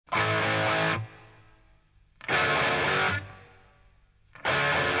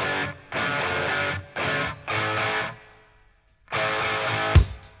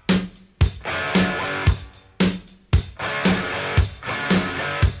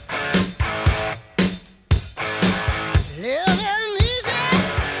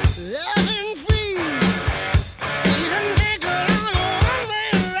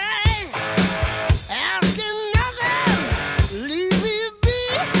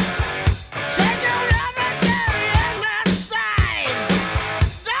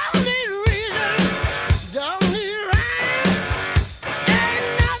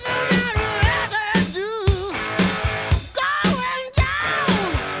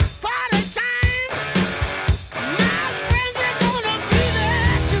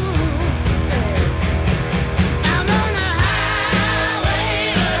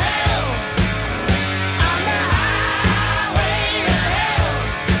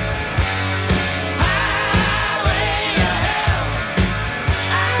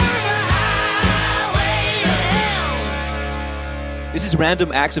is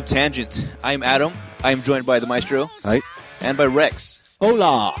Random Acts of Tangent. I'm Adam. I'm joined by the Maestro. Hi. And by Rex.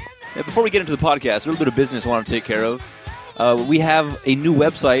 Hola. Now, before we get into the podcast, a little bit of business I want to take care of. We have a new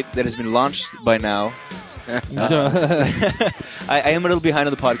website that has been launched by now. I am a little behind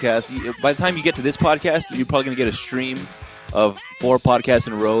on the podcast. By the time you get to this podcast, you're probably going to get a stream of 4 podcasts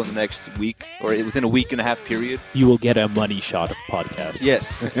in a row in the next week, or within a week and a half period. You will get a money shot of podcast.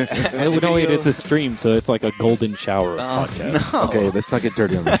 Yes. No, wait, it's a stream, so it's like a golden shower of podcast. No. Okay, let's not get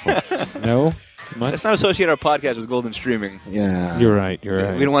dirty on this one. No? Too much? Let's not associate our podcast with golden streaming. Yeah. You're right. You're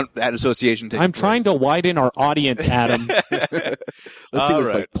right. We don't want that association taking I'm trying to place. widen our audience, Adam. Let's do All this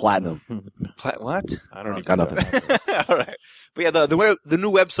right. like platinum. What? I don't Got know. nothing. All right. But yeah, the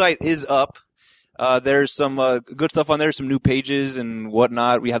new website is up. There's some good stuff on there, some new pages and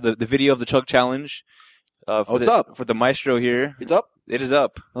whatnot. We have the video of the Chug Challenge. It's up. For the Maestro here. It's up? It is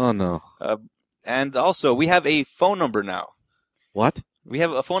up. Oh, no. And also, we have a phone number now. What? We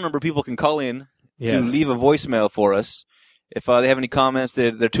have a phone number people can call in to Yes. leave a voicemail for us. If they have any comments,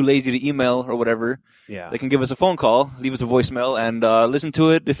 they're too lazy to email or whatever, Yeah. they can give us a phone call, leave us a voicemail, and listen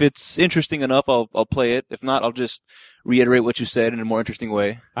to it. If it's interesting enough, I'll play it. If not, I'll just reiterate what you said in a more interesting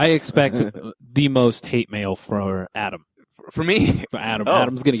way. I expect the most hate mail for Adam. For me, For Adam. Oh.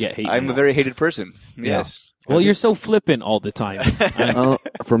 Adam's going to get hate I'm mail. a very hated person. Yeah. Yes. Well, you're so flippant all the time.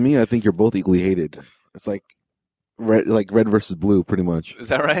 For me, I think you're both equally hated. It's like red versus blue, pretty much. Is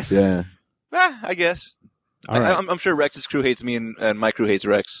that right? Yeah. I guess. All right. I'm sure Rex's crew hates me and my crew hates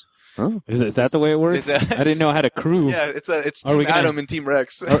Rex. Huh? Is that the way it works? Is that- I didn't know how to crew. Yeah, it's Are we Team gonna- Adam and Team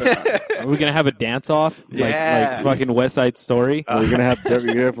Rex. Are we going to have a dance-off? Yeah. Like fucking West Side Story? Well, you're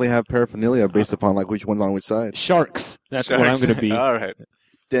definitely have paraphernalia based upon like which one's on which side. Sharks. That's what I'm Sharks. going to be. All right.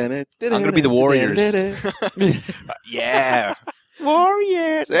 I'm gonna be the Warriors. Yeah.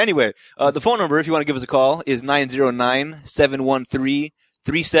 Warriors. Anyway, the phone number, if you want to give us a call, is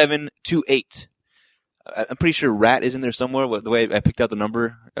 909-713-3728. I'm pretty sure Rat is in there somewhere. The way I picked out the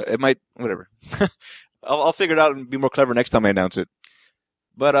number, it might, whatever. I'll figure it out and be more clever next time I announce it.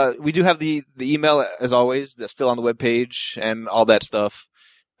 But we do have the email, as always, that's still on the webpage and all that stuff.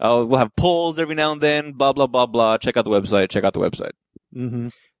 We'll have polls every now and then, blah, blah, blah, blah. Check out the website. Mm-hmm.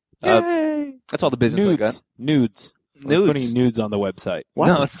 That's all the business I got. Nudes. Nudes. We're putting nudes on the website.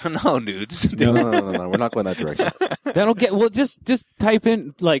 What? No nudes. No. We're not going that direction. That'll get. Well, just type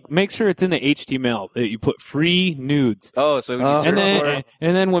in, like, make sure it's in the HTML. You put free nudes, Oh, so we Oh. can and search for then it?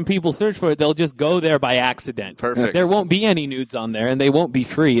 and then when people search for it, they'll just go there by accident. Perfect. There won't be any nudes on there, and they won't be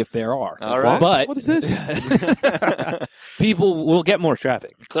free if there are. All right. But What is this? people will get more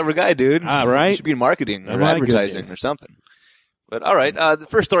traffic. Clever guy, dude. All right. You should be in marketing or My advertising goodness. or something. But all right, the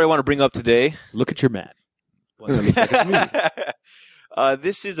first story I want to bring up today. Look at your man.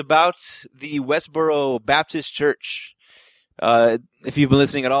 This is about the Westboro Baptist Church. If you've been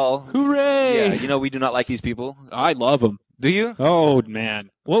listening at all, Hooray! yeah, you know we do not like these people. I love them. Do you? Oh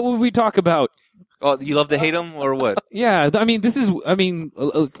man, what would we talk about? Oh, you love to hate them or what? Yeah, I mean,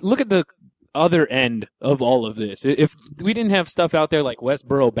 look at the other end of all of this. If we didn't have stuff out there like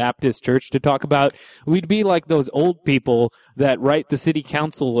Westboro Baptist Church to talk about, we'd be like those old people that write the city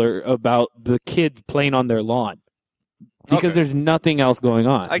councilor about the kids playing on their lawn. Because Okay. there's nothing else going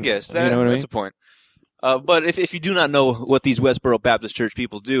on. I guess You know what I that's mean? a point. But if you do not know what these Westboro Baptist Church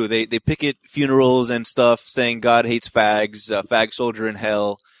people do, they picket funerals and stuff, saying God hates fags, fag soldier in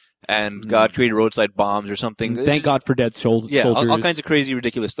hell, and God created roadside bombs or something. Thank God for dead soldiers. Yeah, all kinds of crazy,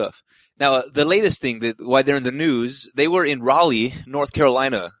 ridiculous stuff. Now, the latest thing why they're in the news, they were in Raleigh, North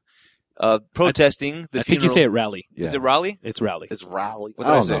Carolina, protesting the I funeral. think you say it rally. Yeah. Is it Raleigh? It's rally. It's Raleigh. What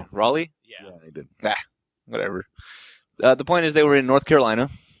did I don't say? know. Raleigh? Yeah. Yeah, they did. Whatever. The point is they were in North Carolina,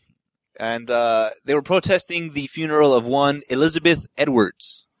 and they were protesting the funeral of one Elizabeth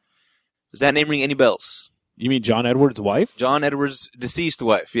Edwards. Does that name ring any bells? You mean John Edwards' wife? John Edwards' deceased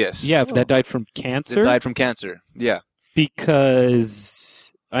wife, yes. Yeah, that died from That cancer. died from cancer. Yeah.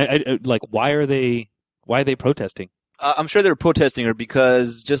 Because I like, why are they protesting? I'm sure they're protesting her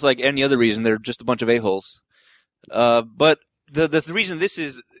because, just like any other reason, they're just a bunch of a-holes. But the reason this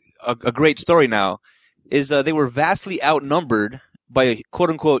is a great story now is they were vastly outnumbered by a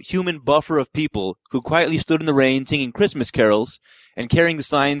quote-unquote human buffer of people who quietly stood in the rain singing Christmas carols and carrying the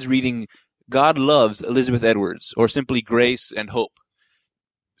signs reading, God loves Elizabeth Edwards, or simply grace and hope.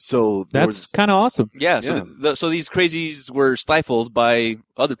 So That's kind of awesome. Yeah, so these crazies were stifled by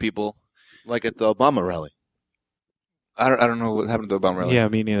other people. like at the Obama rally. I don't know what happened to the Obama rally. Yeah,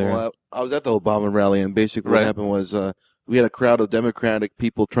 me neither. Well, I was at the Obama rally, and basically Right. what happened was we had a crowd of Democratic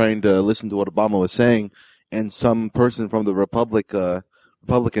people trying to listen to what Obama was saying, and some person from the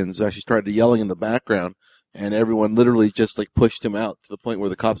Republicans actually started yelling in the background, and everyone literally just like pushed him out to the point where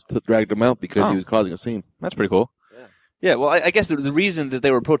the cops dragged him out because he was causing a scene. That's pretty cool. Yeah. Yeah. Well, I guess the reason that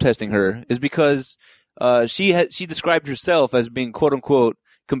they were protesting her is because she described herself as being quote unquote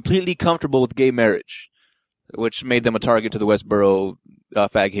completely comfortable with gay marriage, which made them a target to the Westboro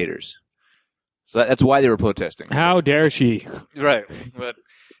fag haters. So that's why they were protesting. How dare she? Right. But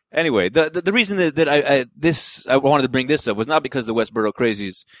anyway, the reason that I wanted to bring this up was not because of the Westboro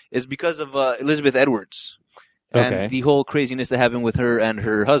crazies, it's because of Elizabeth Edwards and Okay. the whole craziness that happened with her and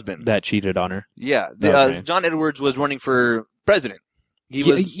her husband. That cheated on her. Yeah. Okay. John Edwards was running for president. He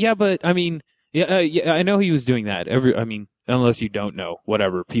was. Yeah, but I mean, yeah, I know he was doing that. Unless you don't know,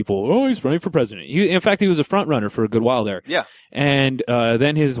 whatever. People, he's running for president. In fact, he was a front runner for a good while there. Yeah. And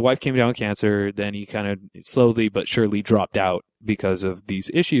then his wife came down with cancer. Then he kind of slowly but surely dropped out because of these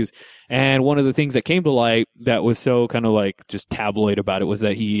issues. And one of the things that came to light that was so kind of like just tabloid about it was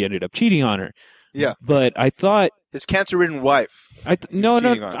that he ended up cheating on her. Yeah. But I thought, His cancer-ridden wife. cheating on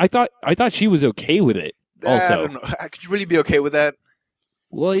her. I thought she was okay with it. I Also, don't know. Could you really be okay with that?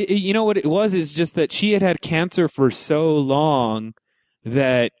 well, you know what it was is just that she had cancer for so long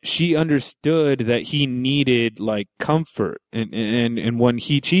that she understood that he needed like comfort, and when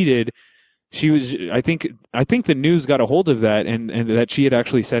he cheated, she was. I think the news got a hold of that, and that she had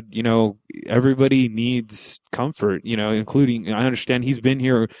actually said, everybody needs comfort, including I understand he's been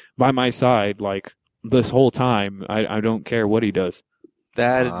here by my side like this whole time. I don't care what he does.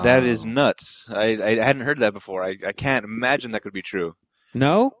 That is nuts. I hadn't heard that before. I can't imagine that could be true.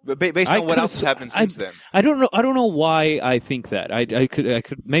 No, But based on what else has happened since then. I don't know why I think that. I could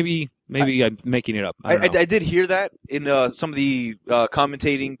maybe I'm making it up. I don't know. I did hear that in some of the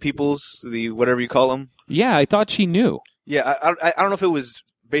commentating peoples, the whatever you call them. Yeah, I thought she knew. Yeah, I don't know if it was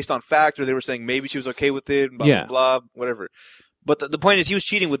based on fact or they were saying maybe she was okay with it, blah, Yeah. blah, blah, whatever. But the point is he was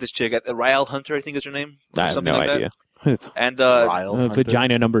cheating with this chick, Ryle Hunter, I think is her name. Or I have something no like idea. That. And, Ryle Hunter.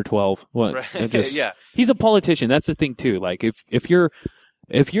 Vagina number 12. What? right, yeah. He's a politician. That's the thing too. Like if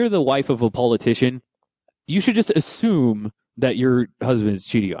you're the wife of a politician, you should just assume that your husband's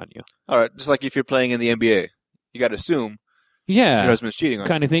cheating on you. All right, just like if you're playing in the NBA, you got to assume your Yeah, husband's cheating on you.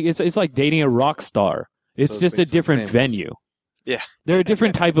 kind of thing. It's like dating a rock star. It's So it's just a based on different famous. venue. Yeah. They're a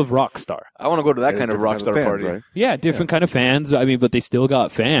different type of rock star. I want to go to that There's kind of different rock type star fans, party. right? Yeah, different kind of fans. I mean, but they still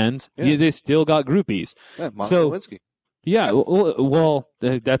got fans. Yeah. They still got groupies. Yeah, Monica So- Lewinsky. Yeah, well,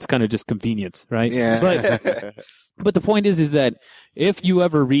 that's kind of just convenience, right? Yeah. But the point is that if you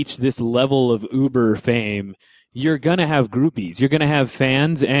ever reach this level of Uber fame, you're gonna have groupies, you're gonna have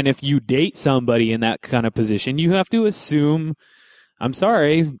fans, and if you date somebody in that kind of position, you have to assume, I'm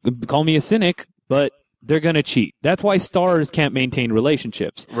sorry, call me a cynic, but they're gonna cheat. That's why stars can't maintain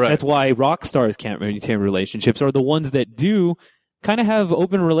relationships. Right. That's why rock stars can't maintain relationships, or the ones that do kind of have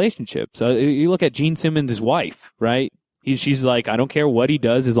open relationships. You look at Gene Simmons' wife, right? She's like, I don't care what he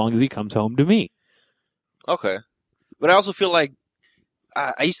does as long as he comes home to me. Okay. But I also feel like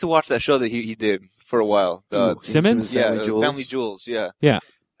I used to watch that show that he did for a while. Ooh, Simmons? Yeah, Family Jewels. Family Jewels, yeah. Yeah.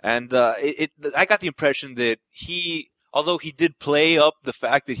 And I got the impression that although he did play up the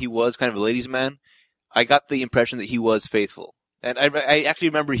fact that he was kind of a ladies' man, I got the impression that he was faithful. And I actually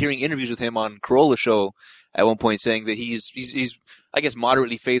remember hearing interviews with him on Corolla Show at one point saying that he's I guess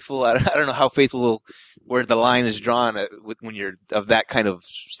moderately faithful. I don't know how faithful where the line is drawn when you're of that kind of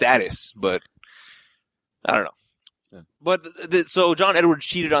status, but I don't know. Yeah. But so John Edwards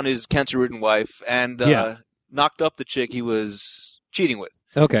cheated on his cancer-ridden wife and Yeah. knocked up the chick he was cheating with.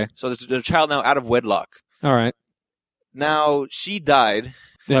 Okay. So there's a child now out of wedlock. All right. Now she died,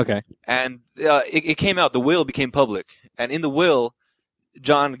 Okay. and it came out. The will became public, and in the will,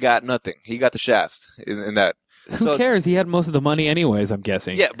 John got nothing. He got the shaft in that. Who So- cares? He had most of the money anyways, I'm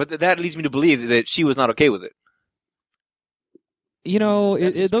guessing. Yeah, but that leads me to believe that she was not okay with it. You know,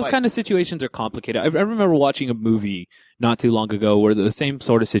 That's those spite. kind of situations are complicated. I remember watching a movie not too long ago where the same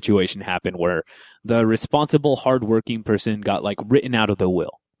sort of situation happened where the responsible, hardworking person got like written out of the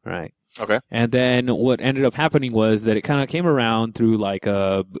will, right? Okay. And then what ended up happening was that it kind of came around through like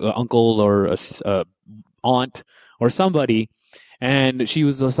a uncle or a aunt or somebody, and she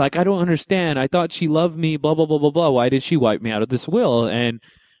was just like, I don't understand. I thought she loved me, blah, blah, blah, blah, blah. Why did she wipe me out of this will? And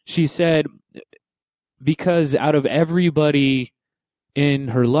she said, because out of everybody in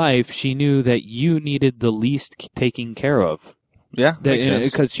her life, she knew that you needed the least taking care of. Yeah, makes sense.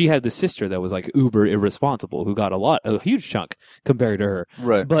 Because she had the sister that was like uber irresponsible, who got a huge chunk compared to her.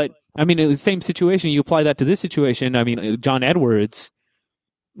 Right. But I mean, in the same situation, you apply that to this situation. I mean, John Edwards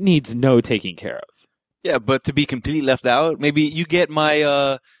needs no taking care of. Yeah, but to be completely left out, maybe you get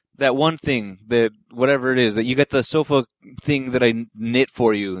my that one thing, that whatever it is, that you get the sofa thing that I knit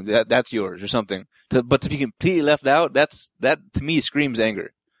for you, that's yours or something. But to be completely left out, that to me screams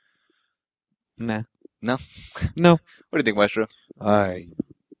anger. Nah. No? No. What do you think, Maestro?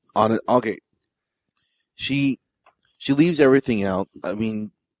 Okay. She leaves everything out. I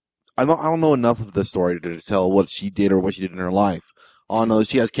mean, I don't know enough of the story to tell what she did or what she did in her life. All I know is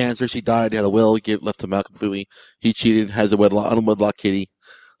she has cancer. She died. Had a will. Left him out completely. He cheated. Has a unwedlock kitty.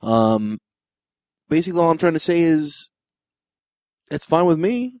 Basically, all I'm trying to say is, it's fine with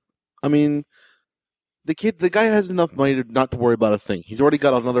me. I mean, the guy has enough money not to worry about a thing. He's already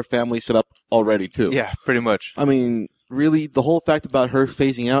got another family set up already too. Yeah, pretty much. I mean, really, the whole fact about her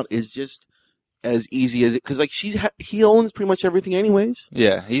phasing out is just as easy as it, because like he owns pretty much everything anyways.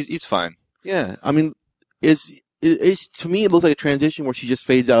 Yeah, he's fine. Yeah, I mean, it's to me it looks like a transition where she just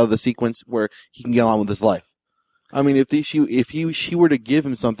fades out of the sequence where he can get on with his life. I mean, if she were to give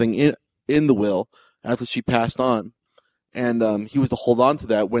him something in the will after she passed on, and he was to hold on to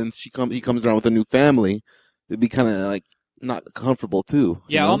that when he comes around with a new family, it'd be kind of like not comfortable too.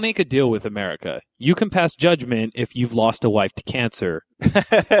 Yeah, you know? I'll make a deal with America. You can pass judgment if you've lost a wife to cancer.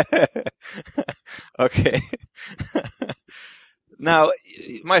 Okay. Now,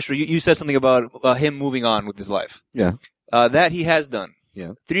 Maestro, you said something about him moving on with his life. Yeah. That he has done.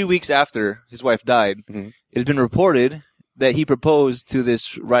 Yeah. 3 weeks after his wife died, Mm-hmm. it has been reported that he proposed to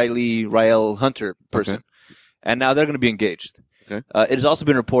this Rael Hunter person. Okay. And now they're going to be engaged. Okay. It has also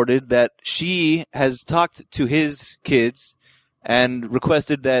been reported that she has talked to his kids and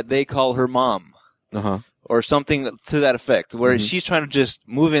requested that they call her mom. Uh-huh. Or something to that effect, where Mm-hmm. she's trying to just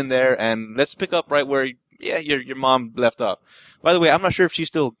move in there and let's pick up right where, your mom left off. By the way, I'm not sure if she's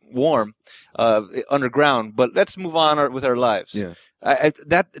still warm, underground, but let's move on with our lives. Yeah.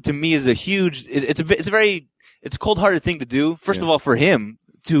 That to me is a huge, it's a cold-hearted thing to do. First of all, for him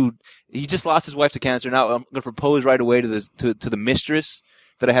he just lost his wife to cancer. Now I'm going to propose right away to the mistress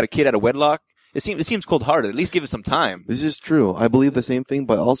that I had a kid out of wedlock. It seems cold-hearted. At least give it some time. This is true. I believe the same thing,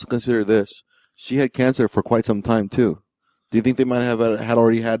 but also consider this. She had cancer for quite some time, too. Do you think they might have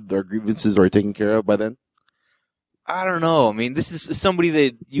already had their grievances already taken care of by then? I don't know. I mean, this is somebody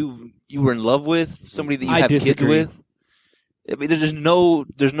that you were in love with, somebody that you I have kids disagree. with. I mean, there's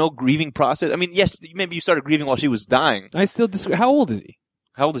no grieving process. I mean, yes, maybe you started grieving while she was dying. I still disagree. How old is he?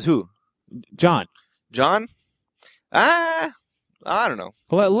 How old is who? John. John? I don't know.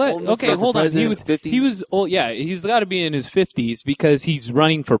 Old enough Okay, for hold on. president, 50s? He was old. Yeah, he's got to be in his 50s because he's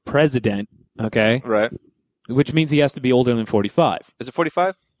running for president. Okay, Right. which means he has to be older than 45. Is it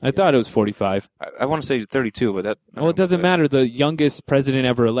 45? I thought it was 45. I want to say 32, but that. Well, it doesn't matter. The youngest president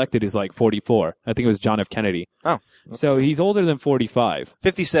ever elected is like 44. I think it was John F. Kennedy. Oh. So he's older than 45.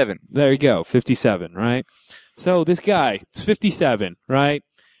 57. There you go, 57, right? So this guy is 57, right?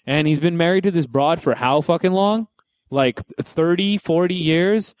 And he's been married to this broad for how fucking long? Like 30, 40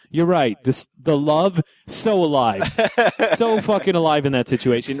 years? You're right. The love, so alive. So fucking alive in that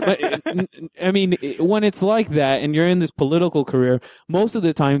situation. But, I mean, when it's like that and you're in this political career, most of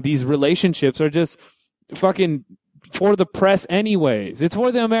the time these relationships are just fucking for the press anyways. It's for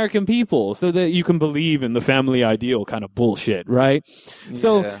the American people so that you can believe in the family ideal kind of bullshit, right?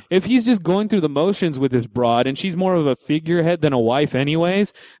 So Yeah. if he's just going through the motions with this broad and she's more of a figurehead than a wife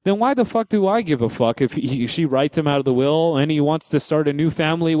anyways, then why the fuck do I give a fuck if she writes him out of the will and he wants to start a new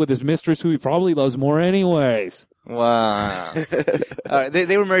family with his mistress who he probably loves more anyways? Wow.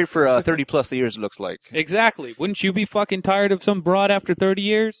 They were married for 30 plus years, it looks like. Exactly. Wouldn't you be fucking tired of some broad after 30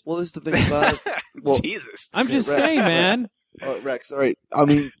 years? Well, this is the thing about it. Well, Jesus. I'm just Right. saying, man. Rex, all right. I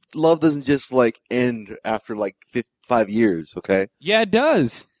mean, love doesn't just like end after like 5 years, okay? Yeah, it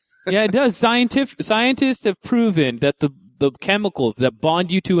does. Yeah, it does. Scientists have proven that the chemicals that bond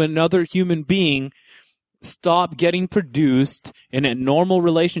you to another human being stop getting produced in a normal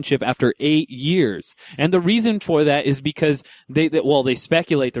relationship after 8 years. And the reason for that is because they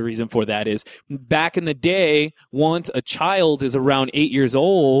speculate the reason for that is back in the day, once a child is around 8 years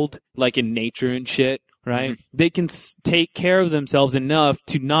old, like in nature and shit, right? Mm-hmm. They can take care of themselves enough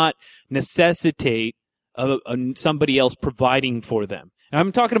to not necessitate somebody else providing for them.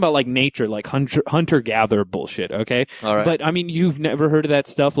 I'm talking about like nature, like hunter-gatherer bullshit, okay? All right. But I mean, you've never heard of that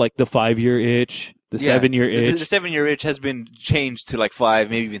stuff like the 5-year itch, the 7-year itch? The 7-year itch has been changed to like 5,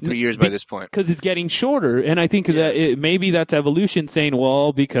 maybe even 3 years by this point. Because it's getting shorter, and I think that maybe that's evolution saying,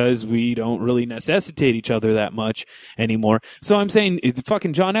 well, because we don't really necessitate each other that much anymore. So I'm saying, it's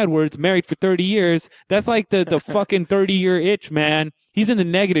fucking John Edwards, married for 30 years. That's like the fucking 30-year itch, man. He's in the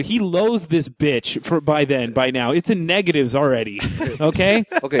negative. He loathes this bitch by now. It's in negatives already. Okay?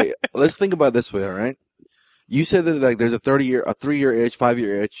 Okay, let's think about it this way, all right? You said that like there's a 3-year itch,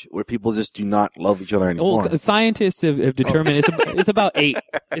 5-year itch where people just do not love each other anymore. Well, scientists have determined it's about 8.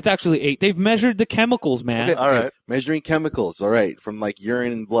 It's actually 8. They've measured the chemicals, man. Okay, all right. Measuring chemicals, all right, from like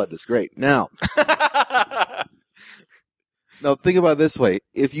urine and blood. That's great. Now, think about it this way: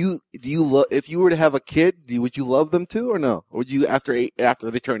 if you were to have a kid, would you love them too, or no? Or would you after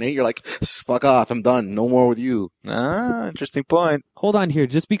they turn 8, you're like, fuck off, I'm done, no more with you? Interesting point. Hold on here.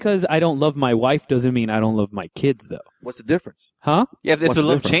 Just because I don't love my wife doesn't mean I don't love my kids, though. What's the difference? Huh? Yeah, if What's the the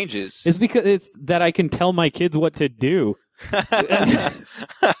love difference? changes. It's because it's that I can tell my kids what to do.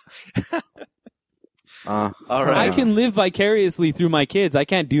 All right. I can live vicariously through my kids. I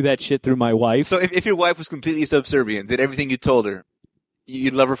can't do that shit through my wife. So if your wife was completely subservient, did everything you told her,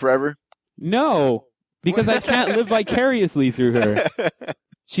 you'd love her forever? No, because I can't live vicariously through her.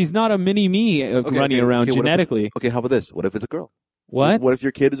 She's not a mini me running around what if genetically. okay, how about this? What if it's a girl? What? What if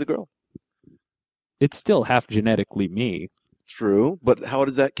your kid is a girl? It's still half genetically me. True, but how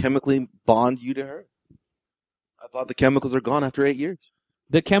does that chemically bond you to her? I thought the chemicals are gone after 8 years.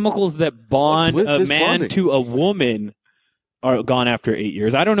 The chemicals that bond What's with a this man bonding? to a woman are gone after 8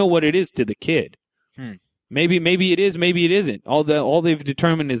 years. I don't know what it is to the kid. Maybe it is, maybe it isn't. All they've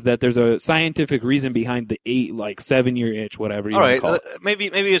determined is that there's a scientific reason behind the 7-year itch, whatever you All want right. to call it. Maybe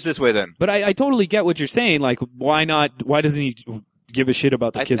it's this way then. But I totally get what you're saying. Like, why not? Why doesn't he give a shit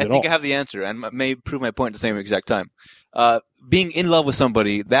about the kids I at all? think I have the answer and may prove my point at the same exact time. Being in love with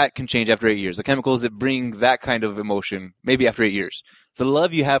somebody, that can change after 8 years. The chemicals that bring that kind of emotion, maybe after 8 years. The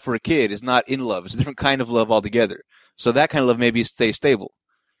love you have for a kid is not in love. It's a different kind of love altogether. So that kind of love maybe stays stable.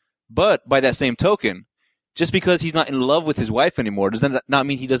 But by that same token, just because he's not in love with his wife anymore, does that not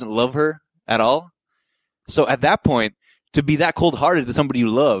mean he doesn't love her at all? So at that point, to be that cold-hearted to somebody you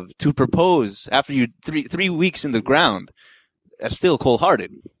love, to propose after you 3 weeks in the ground, that's still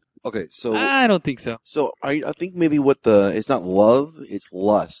cold-hearted. Okay, so I don't think so. I think maybe it's not love, it's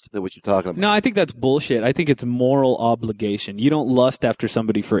lust that what you're talking about. No, I think that's bullshit. I think it's moral obligation. You don't lust after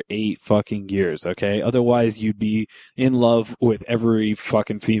somebody for 8 fucking years, okay? Otherwise, you'd be in love with every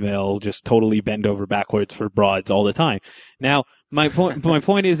fucking female, just totally bend over backwards for broads all the time. Now, my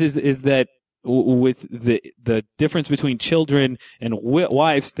point is that with the difference between children and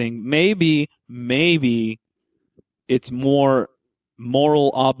wives thing, maybe it's more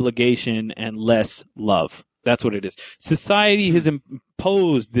moral obligation and less love. That's what it is. Society has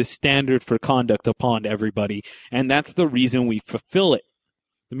imposed this standard for conduct upon everybody, and that's the reason we fulfill it.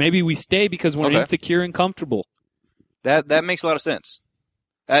 Maybe we stay because we're insecure and comfortable. That makes a lot of sense.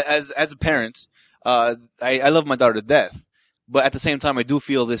 As a parent, I love my daughter to death, but at the same time, I do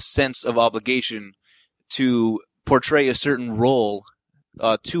feel this sense of obligation to portray a certain role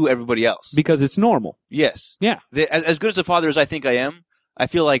to everybody else. Because it's normal. Yes. Yeah. As good as a father as I think I am, I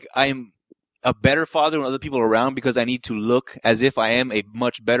feel like I'm a better father when other people are around because I need to look as if I am a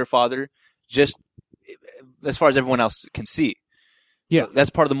much better father, just as far as everyone else can see. Yeah. So that's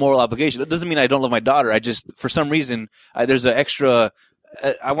part of the moral obligation. It doesn't mean I don't love my daughter. I just, for some reason, there's an extra.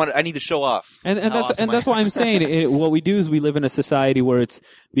 I need to show off. And that's why I'm saying what we do is we live in a society where it's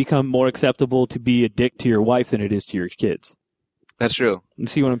become more acceptable to be a dick to your wife than it is to your kids. That's true. You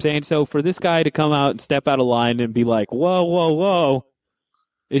see what I'm saying? So for this guy to come out and step out of line and be like, whoa,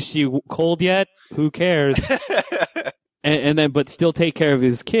 is she cold yet? Who cares? and then, but still take care of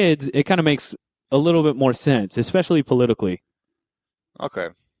his kids, it kind of makes a little bit more sense, especially politically. Okay.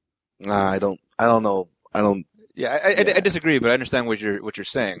 I don't know. Yeah, I disagree, but I understand what you're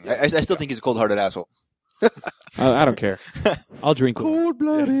saying. I still think he's a cold-hearted asshole. I don't care. I'll drink with him.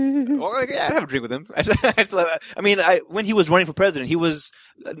 Cold-blooded. Well, yeah, I'd have a drink with him. I mean, when he was running for president, he was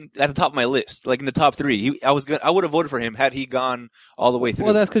at the top of my list, like in the top 3. I would have voted for him had he gone all the way through.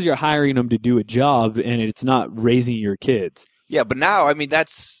 Well, that's because you're hiring him to do a job, and it's not raising your kids. Yeah, but now, I mean,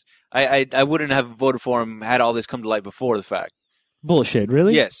 that's I wouldn't have voted for him had all this come to light before the fact. Bullshit,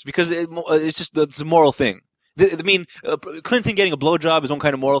 really? Yes, because it's just it's a moral thing. I mean, Clinton getting a blowjob is one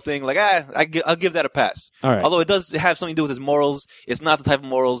kind of moral thing. Like, I'll give that a pass. All right. Although it does have something to do with his morals, it's not the type of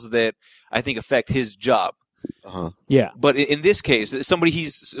morals that I think affect his job. Yeah. But in this case, somebody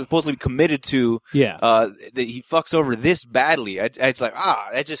he's supposedly committed to, Yeah. that he fucks over this badly. It's like,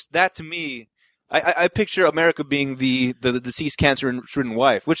 that to me, I picture America being the deceased cancer-ridden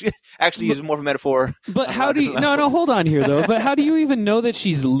wife, which actually is more of a metaphor. But how do you? No, hold on here though. But how do you even know that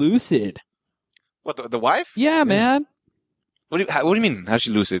she's lucid? What, the wife? Yeah, man. What do you mean? How'd she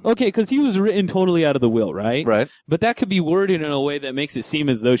lose it? Okay, because he was written totally out of the will, right? Right. But that could be worded in a way that makes it seem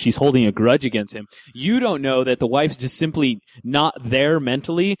as though she's holding a grudge against him. You don't know that the wife's just simply not there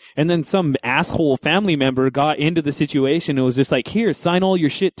mentally, and then some asshole family member got into the situation and was just like, here, sign all your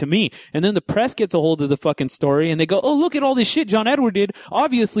shit to me. And then the press gets a hold of the fucking story, and they go, oh, look at all this shit John Edward did.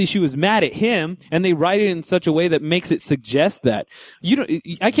 Obviously, she was mad at him, and they write it in such a way that makes it suggest that. You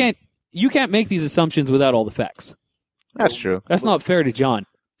can't make these assumptions without all the facts. That's true. That's not fair to John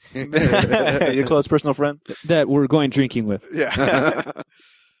Your close personal friend? that we're going drinking with. Yeah.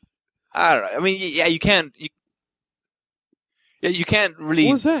 I don't know. I mean, yeah, you can't. You can't really.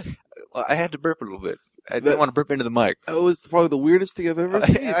 What was that? Well, I had to burp a little bit. I didn't want to burp into the mic. That was probably the weirdest thing I've ever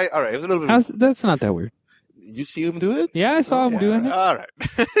seen. All right, it was a little bit. That's not that weird. You see him do it? Yeah, I saw him doing it. All right.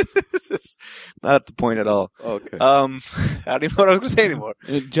 This is not the point at all. Okay. I don't even know what I was going to say anymore.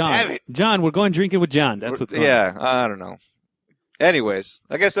 Damn John, it. John, we're going drinking with John. That's what's going on. Yeah, I don't know. Anyways,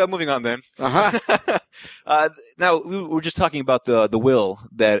 I guess moving on then. Uh-huh. Now, we were just talking about the will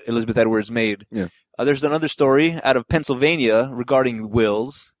that Elizabeth Edwards made. Yeah. There's another story out of Pennsylvania regarding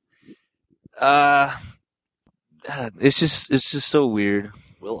wills. It's just so weird.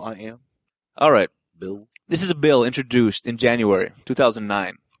 Will I am? All right. Bill? This is a bill introduced in January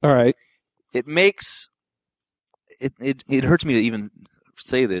 2009. All right. It makes it hurts me to even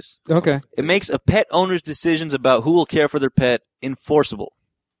say this. Okay. It makes a pet owner's decisions about who will care for their pet enforceable.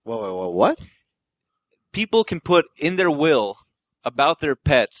 Whoa, what? People can put in their will about their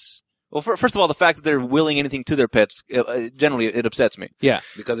pets. Well, first of all, the fact that they're willing anything to their pets, generally, it upsets me. Yeah.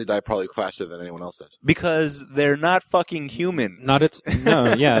 Because they die probably faster than anyone else does. Because they're not fucking human. No,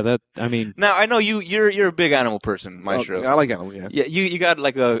 yeah, I mean, Now, I know you're a big animal person, Maestro. I like animals, yeah. Yeah, you got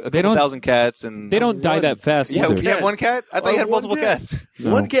like a They couple don't- thousand cats and... they don't die one. that fast You have, either. you have one cat? I thought you had One multiple cat. cats.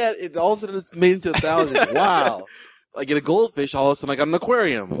 No. One cat, all of a sudden it's made into 1,000. Wow. Like get a goldfish, all of a sudden I got an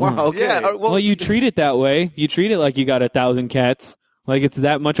aquarium. Wow, okay. Yeah, Well, you treat it that way. You treat it like you got 1,000 cats. Like it's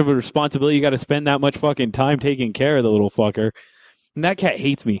that much of a responsibility. You got to spend that much fucking time taking care of the little fucker. And that cat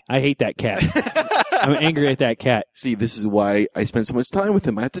hates me. I hate that cat. I'm angry at that cat. See, this is why I spend so much time with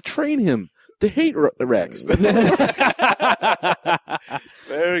him. I have to train him to hate Rex.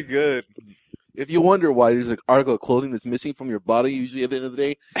 Very good. If you wonder why there's an article of clothing that's missing from your body, usually at the end of the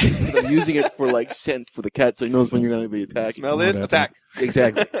day, it's I'm using it for like scent for the cat, so he knows when you're going to be attacked. Smell this? Whatever. Attack.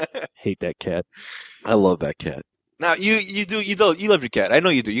 Exactly. Hate that cat. I love that cat. Now, you love your cat. I know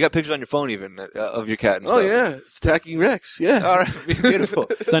you do. You got pictures on your phone even of your cat and Oh stuff. yeah, it's attacking Rex. Yeah. All right. Beautiful.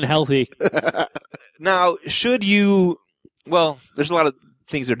 It's unhealthy. Now, should you... Well, there's a lot of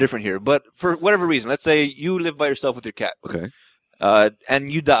things that are different here, but for whatever reason, let's say you live by yourself with your cat, Okay.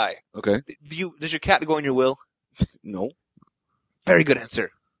 and you die. Okay. Does your cat go in your will? No. Very good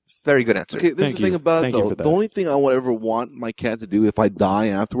answer. Very good answer. Okay, this is Thank the thing you. about Thank it, you though. for that. The only thing I would ever want my cat to do if I die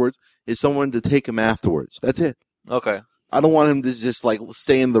afterwards is someone to take him afterwards. That's it. Okay. I don't want him to just like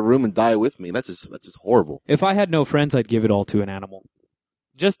stay in the room and die with me. That's just horrible. If I had no friends, I'd give it all to an animal.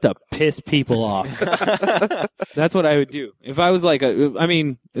 Just to piss people off. That's what I would do. If I was like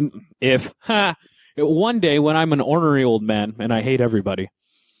one day when I'm an ornery old man and I hate everybody,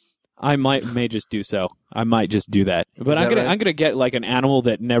 I may just do so. I might just do that. But I'm gonna get like an animal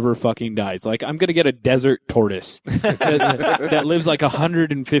that never fucking dies. Like I'm gonna get a desert tortoise that lives like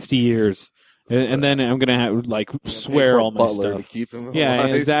 150 years. And then I'm gonna have like swear all my Butler stuff. to keep him Yeah,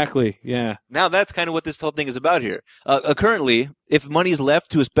 alive. exactly. Yeah. Now that's kind of what this whole thing is about here. Currently, if money is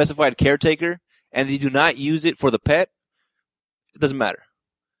left to a specified caretaker and they do not use it for the pet, it doesn't matter.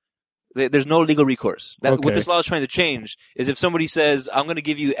 There's no legal recourse. What Okay. this law is trying to change is if somebody says, I'm going to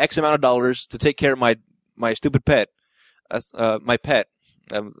give you X amount of dollars to take care of my stupid pet, my pet,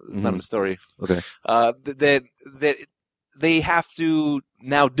 it's not in the story, Okay. that they have to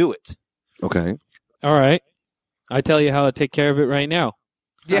now do it. Okay. All right. I tell you how to take care of it right now.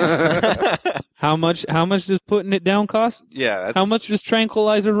 Yeah. How much does putting it down cost? Yeah. How much does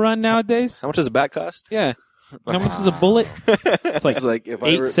tranquilizer run nowadays? How much does a bat cost? Yeah. How much is a bullet? It's like It's like if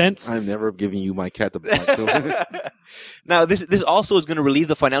 8 cents. I'm never giving you my cat to blind. So. Now, this also is going to relieve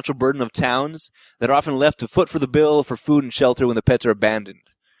the financial burden of towns that are often left to foot for the bill for food and shelter when the pets are abandoned.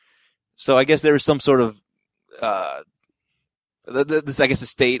 So I guess there is some sort of, I guess the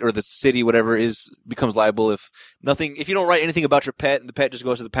state or the city, whatever, becomes liable if you don't write anything about your pet and the pet just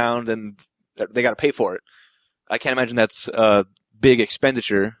goes to the pound, then they got to pay for it. I can't imagine that's a big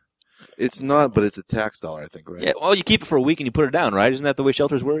expenditure. It's not, but it's a tax dollar, I think, right? Yeah, well, you keep it for a week and you put it down, right? Isn't that the way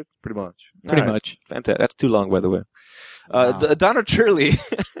shelters work? Pretty much. Pretty All right. much. Fantastic. That's too long, by the way. Wow. Donna Turley,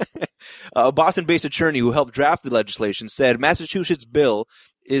 a Boston-based attorney who helped draft the legislation, said Massachusetts' bill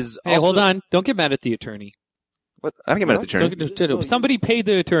is Hey, also... hold on. Don't get mad at the attorney. What? I don't get mad at the attorney. Don't get- Somebody pay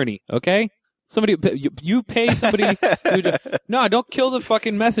the attorney, okay? Somebody, you pay somebody. No, don't kill the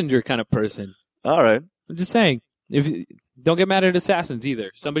fucking messenger kind of person. All right. I'm just saying. Don't get mad at assassins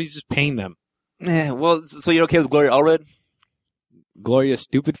either. Somebody's just paying them. Yeah. Well, so you're okay with Gloria Allred? Gloria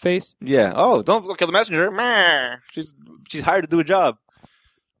stupid face? Yeah. Oh, don't go kill the messenger. Meh. She's hired to do a job.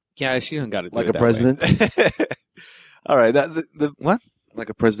 Yeah, she don't got to do Like it a that president? All right. The what? Like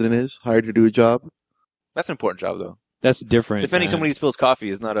a president is hired to do a job? That's an important job, though. That's different. Defending man. somebody who spills coffee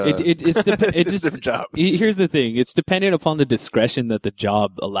is not a. It's it's a just different job. Here's the thing. It's dependent upon the discretion that the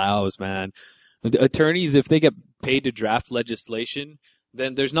job allows, man. The attorneys, if they get paid to draft legislation,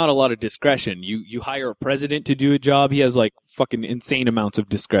 then there's not a lot of discretion. You hire a president to do a job, he has like fucking insane amounts of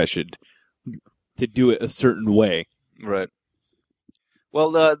discretion to do it a certain way. Right.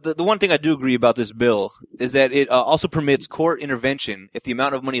 Well, the one thing I do agree about this bill is that it also permits court intervention if the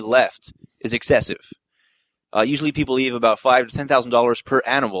amount of money left is excessive. Usually people leave about $5,000 to $10,000 per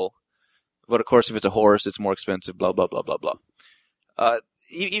animal, but of course if it's a horse, it's more expensive. Blah blah blah blah blah.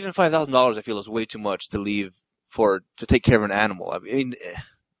 Even $5,000 I feel is way too much to leave to take care of an animal. I mean,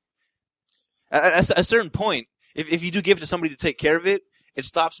 at a certain point, if you do give it to somebody to take care of it, it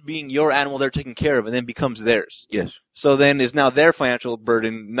stops being your animal they're taking care of and then becomes theirs. Yes. So then it's now their financial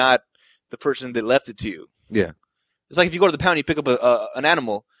burden, not the person that left it to you. Yeah. It's like if you go to the pound and you pick up an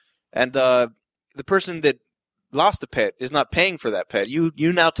animal, and the person that lost the pet is not paying for that pet. You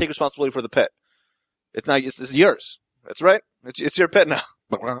now take responsibility for the pet. It's yours. That's right. It's your pet now.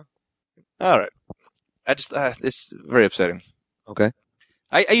 All right. It's very upsetting. Okay.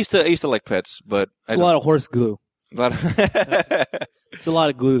 I used to like pets, but It's a lot of horse glue. of It's a lot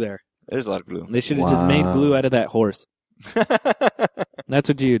of glue there. there's a lot of glue. They should have just made Wow. glue out of that horse. That's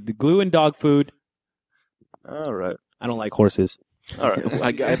what the glue and dog food. All right. I don't like horses. All right. I You don't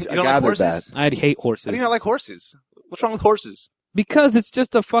like gathered horses? that. I hate How horses. do you not like horses? What's wrong with horses? Because it's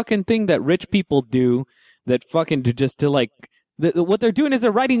just a fucking thing that rich people do that fucking what they're doing is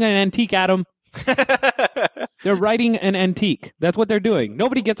they're writing an antique, Adam. They're writing an antique. That's what they're doing.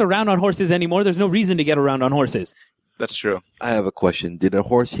 Nobody gets around on horses anymore. There's no reason to get around on horses. That's true. I have a question. Did a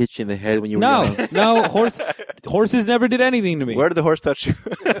horse hit you in the head when you were No, young? no, horses never did anything to me. Where did the horse touch you?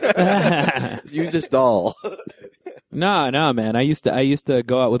 Use this doll. No, man. I used to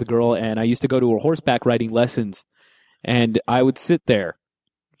go out with a girl, and I used to go to her horseback riding lessons, and I would sit there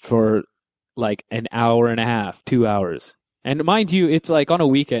for like an hour and a half, 2 hours. And mind you, it's like on a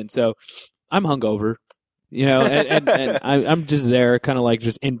weekend, so I'm hungover, and I'm just there, kind of like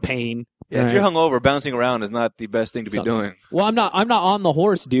just in pain. Yeah, if you're hungover, bouncing around is not the best thing to be So- doing. Well, I'm not on the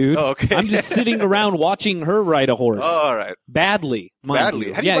horse, dude. Oh, okay. I'm just sitting around watching her ride a horse. Oh, all right. Badly, mind Badly.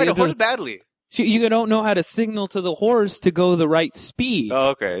 you. How do you ride a horse badly? You don't know how to signal to the horse to go the right speed. Oh,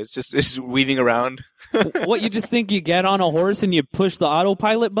 okay. It's just weaving around. What, you just think you get on a horse and you push the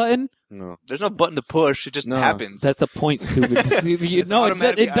autopilot button? No. There's no button to push. It just No. happens. That's the point, stupid.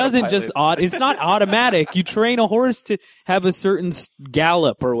 automatically it doesn't just it's not automatic. You train a horse to have a certain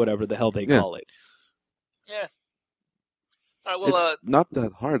gallop or whatever the hell they Yeah. call it. Yeah. All right, well, It's not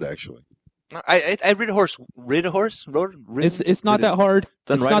that hard, actually. I rid a horse. Rid a horse? It's not that hard.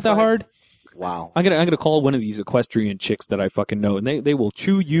 Done It's not that right. hard. Wow. I'm gonna call one of these equestrian chicks that I fucking know, and they will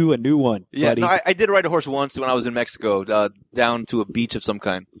chew you a new one. Yeah, buddy. no, I did ride a horse once when I was in Mexico, down to a beach of some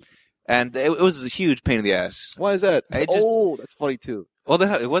kind. And it was a huge pain in the ass. Why is that? I just- Oh, that's funny, too. Well,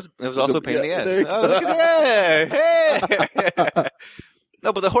 it was also a pain in the Yeah, there you ass. Oh, look at that. Hey!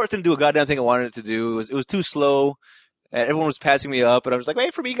 No, but the horse didn't do a goddamn thing I wanted it to do. It was too slow. And everyone was passing me up, and I was like,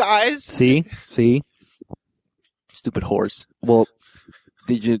 wait for me, guys. See. Stupid horse. Well,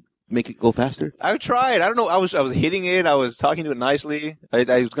 did you make it go faster? I tried. I don't know. I was hitting it. I was talking to it nicely. I told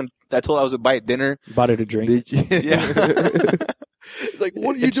I was going to buy it dinner. Bought it a drink. Did you? Yeah. It's like,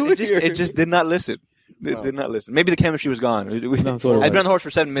 what are you doing here? It just did not listen. It Oh. did not listen. Maybe the chemistry was gone. That's what it I'd been was. on the horse for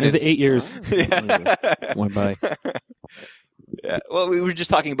 7 It minutes. was 8 years. Yeah. Went by. Yeah. Well, we were just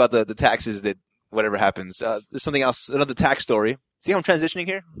talking about the taxes that whatever happens. There's something else, another tax story. See how I'm transitioning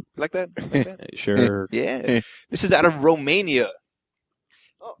here? You like that? Like that? Sure. Yeah. This is out of Romania.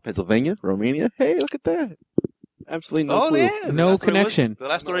 Pennsylvania? Romania? Hey, look at that. Absolutely no clue. The No last story connection. The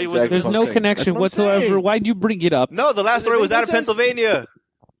last story No, was. exactly. There's no Okay. connection That's what I'm whatsoever. saying. Why'd you bring it up? No, the last story was out of Makes no sense. Pennsylvania.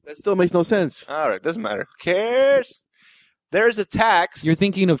 That still makes no sense. All right, doesn't matter. Who cares? There's a tax. You're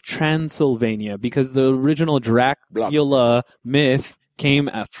thinking of Transylvania because the original Dracula myth came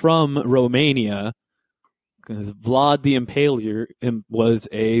from Romania because Vlad the Impaler was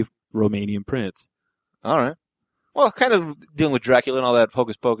a Romanian prince. All right. Well, kind of dealing with Dracula and all that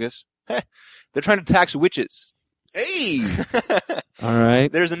hocus pocus. They're trying to tax witches. Hey! All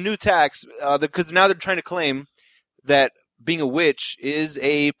right. There's a new tax because now they're trying to claim that being a witch is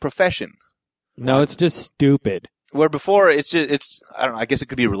a profession. No, it's just stupid. Where before it's I don't know, I guess it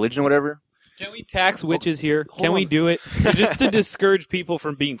could be a religion or whatever. Can we tax witches here? hold Can we on. do it? Just to discourage people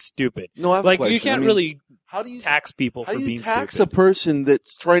from being stupid. No, I have a Like, question. you can't I mean, really How do you tax people how for do being you tax stupid. a person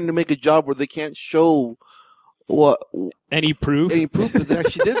that's trying to make a job where they can't show what Any proof? any proof that they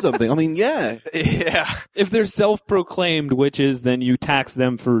actually did something? I mean, yeah. Yeah. If they're self-proclaimed witches, then you tax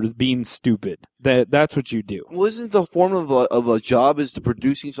them for being stupid. That's what you do. Well, isn't the form of a job is to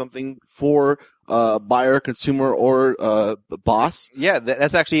producing something for buyer, consumer, or the boss? Yeah,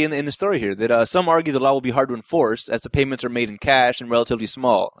 that's actually in the story here. That some argue the law will be hard to enforce as the payments are made in cash and relatively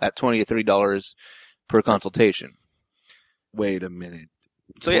small, at $20 to $30 per consultation. Wait a minute.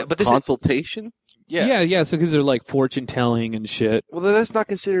 So yeah, What, but this consultation? is yeah. Yeah. So because they're like fortune telling and shit. Well, then that's not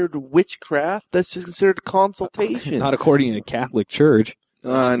considered witchcraft. That's just considered consultation. Not according to the Catholic Church.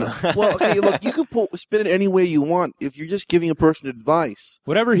 No. Well, okay, look, you can spin it any way you want if you're just giving a person advice.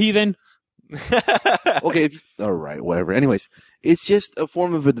 Whatever, heathen. Okay, if you, all right, whatever. Anyways, it's just a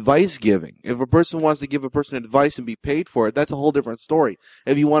form of advice giving. If a person wants to give a person advice and be paid for it, that's a whole different story.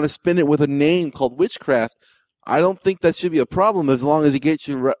 If you want to spin it with a name called witchcraft, I don't think that should be a problem as long as it gets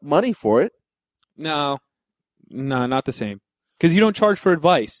you money for it. No, not the same. Because you don't charge for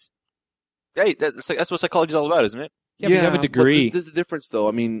advice. Hey, that's what psychology is all about, isn't it? Yeah, but you have a but degree. There's a difference, though.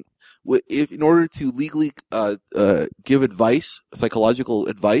 I mean, if in order to legally give advice, psychological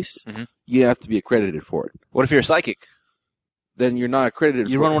advice, Mhm. you have to be accredited for it. What if you're a psychic? Then you're not accredited.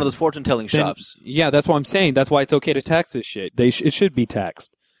 You for run it. one of those fortune-telling Then- shops. Yeah, that's what I'm saying. That's why it's okay to tax this shit. It should be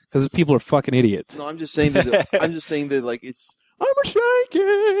taxed. Because people are fucking idiots. No, I'm just saying that. I'm just saying that, like, it's. I'm a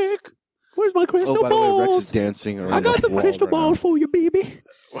psychic. Where's my crystal Oh, by the way, Rex balls? is dancing around. I got the some wall crystal right now. balls for you, baby.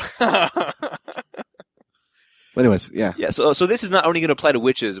 But anyways, yeah. Yeah, so this is not only going to apply to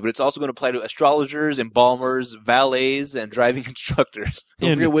witches, but it's also going to apply to astrologers, embalmers, valets, and driving instructors.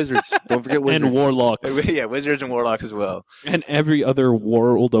 Don't forget wizards. Don't forget wizards. And warlocks. Yeah, wizards and warlocks as well. And every other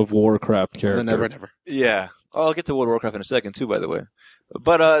World of Warcraft character. Never. Yeah. Oh, I'll get to World of Warcraft in a second, too, by the way.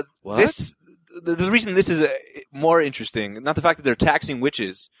 But What? the reason this is more interesting, not the fact that they're taxing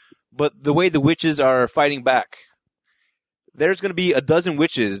witches, but the way the witches are fighting back. There's going to be a dozen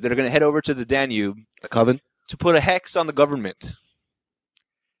witches that are going to head over to the Danube The coven. to put a hex on the government.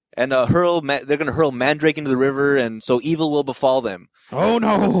 And they're going to hurl Mandrake into the river, and so evil will befall them. Oh,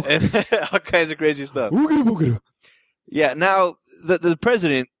 no. And all kinds of crazy stuff. Oogity boogity. Yeah, now, the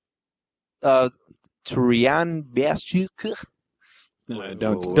president, Trian Biaschuk,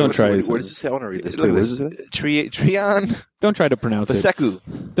 Don't try this. What does it say? I want to read this. Look at What this. does it say? Trian Don't try to pronounce it.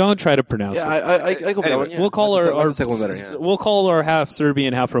 Biseku. Don't try to pronounce Yeah, it. I go for that one. Yeah. We'll call I our, like the second one better. Yeah. we'll call our half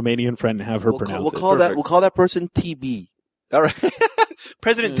Serbian, half Romanian friend and have her We'll pronounce call it. that. We'll call that person TB. All right.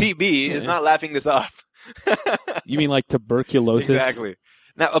 President Yeah. TB is Yeah. not laughing this off. You mean like tuberculosis? Exactly.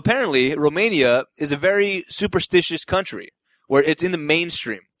 Now, apparently, Romania is a very superstitious country where it's in the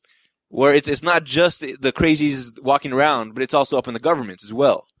mainstream, where it's not just the crazies walking around, but it's also up in the governments as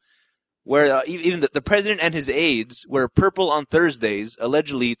well. Where even the president and his aides wear purple on Thursdays,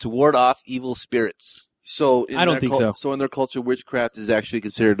 allegedly to ward off evil spirits. So I don't think so. So in their culture, witchcraft is actually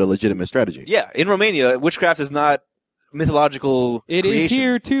considered a legitimate strategy. Yeah, in Romania, witchcraft is not mythological It creation. is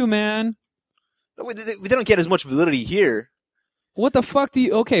here too, man. We don't get as much validity here. What the fuck do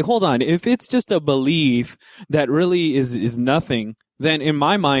you... Okay, hold on. If it's just a belief that really is nothing, then in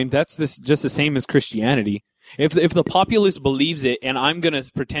my mind, that's just the same as Christianity. If the populace believes it and I'm going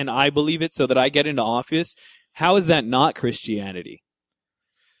to pretend I believe it so that I get into office, how is that not Christianity?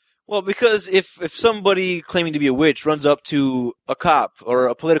 Well, because if somebody claiming to be a witch runs up to a cop or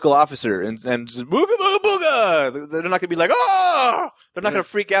a political officer and just, booga booga booga, they're not going to be like, oh! They're not going to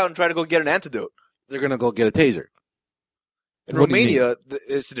freak out and try to go get an antidote. They're gonna go get a taser. In What do you Romania,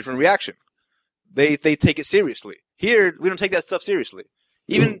 it's a different reaction. They take it seriously. Here, we don't take that stuff seriously.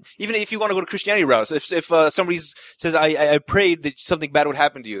 Even if you want to go to Christianity routes, if somebody says, I prayed that something bad would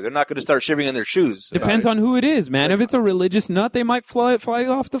happen to you, they're not going to start shivering in their shoes. Depends on who it is, man. If it's a religious nut, they might fly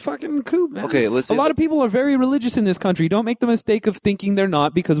off the fucking coop, man. Okay, let's A say lot of people are very religious in this country. Don't make the mistake of thinking they're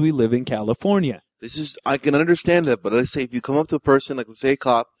not because we live in California. This is I can understand that, but let's say if you come up to a person, like let's say a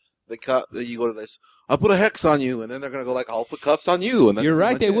cop, you go to this, I'll put a hex on you, and then they're gonna go like, I'll put cuffs on you, and that's You're pretty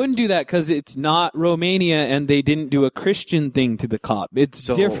right. much They it. wouldn't do that because it's not Romania, and they didn't do a Christian thing to the cop. It's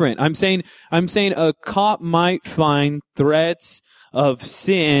So- different. I'm saying a cop might find threats of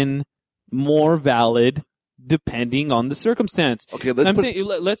sin more valid depending on the circumstance. Okay, let's I'm put, saying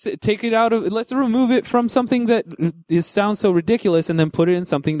let's take it out of. Let's remove it from something that sounds so ridiculous, and then put it in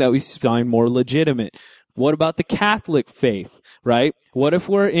something that we find more legitimate. What about the Catholic faith, right? What if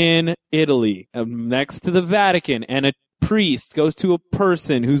we're in Italy, next to the Vatican, and a priest goes to a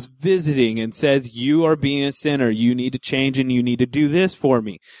person who's visiting and says, you are being a sinner, you need to change and you need to do this for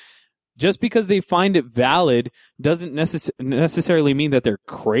me. Just because they find it valid doesn't necessarily mean that they're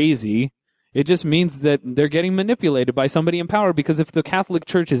crazy. It just means that they're getting manipulated by somebody in power, because if the Catholic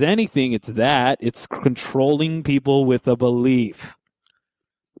Church is anything, it's that. It's controlling people with a belief.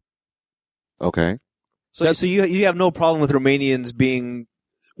 Okay. So you have no problem with Romanians being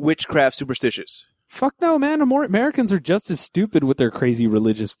witchcraft superstitious? Fuck no, man. More Americans are just as stupid with their crazy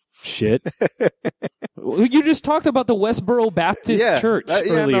religious shit. You just talked about the Westboro Baptist Church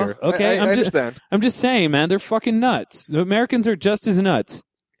earlier. No, okay, I understand. I'm just saying, man. They're fucking nuts. The Americans are just as nuts.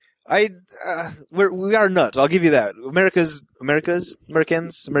 We are nuts. I'll give you that. Americans,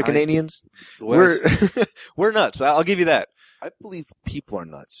 Americananians. We're nuts. I'll give you that. I believe people are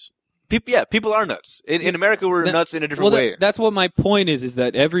nuts. People are nuts. In America, we're nuts in a different way. That's what my point is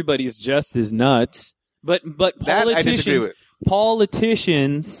that everybody's just as nuts. But I disagree with.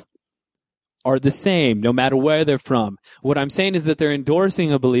 Politicians are the same, no matter where they're from. What I'm saying is that they're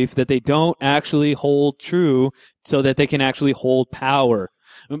endorsing a belief that they don't actually hold true, so that they can actually hold power.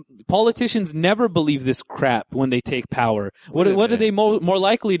 Politicians never believe this crap when they take power. What are they more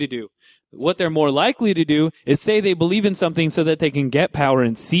likely to do? What they're more likely to do is say they believe in something so that they can get power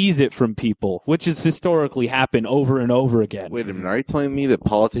and seize it from people, which has historically happened over and over again. Wait a minute, are you telling me that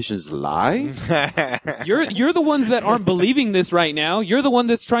politicians lie? You're the ones that aren't believing this right now. You're the one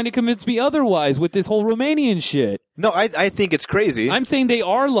that's trying to convince me otherwise with this whole Romanian shit. No, I think it's crazy. I'm saying they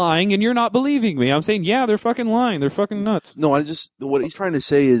are lying and you're not believing me. I'm saying, yeah, they're fucking lying. They're fucking nuts. No, what he's trying to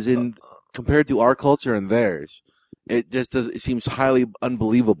say is compared to our culture and theirs, it seems highly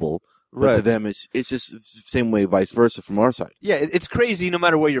unbelievable. But right. To them, it's just the same way, vice versa from our side. Yeah, it's crazy no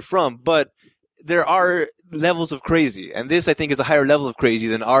matter where you're from, but there are levels of crazy, and this, I think, is a higher level of crazy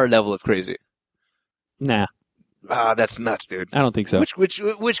than our level of crazy. Nah. That's nuts, dude. I don't think so.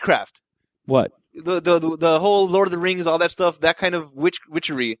 Witchcraft. What? The whole Lord of the Rings, all that stuff, that kind of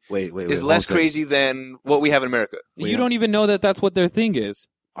witchery is less crazy than what we have in America. You don't even know that that's what their thing is.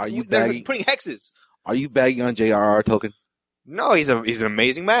 They're putting hexes. Are you bagging on J.R.R. Tolkien? No, he's an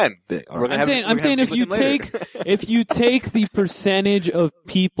amazing man. I'm saying if you take the percentage of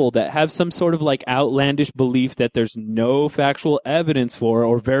people that have some sort of like outlandish belief that there's no factual evidence for,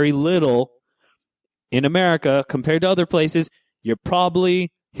 or very little, in America compared to other places, you're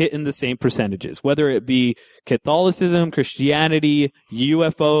probably hitting the same percentages. Whether it be Catholicism, Christianity,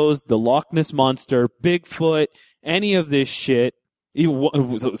 UFOs, the Loch Ness Monster, Bigfoot, any of this shit.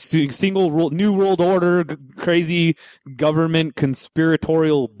 Single New World Order, crazy government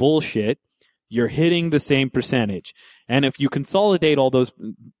conspiratorial bullshit, you're hitting the same percentage. And if you consolidate all those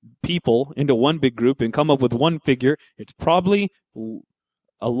people into one big group and come up with one figure, it's probably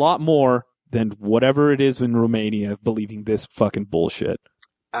a lot more than whatever it is in Romania believing this fucking bullshit.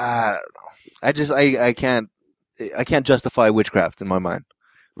 I don't know. I can't justify witchcraft in my mind.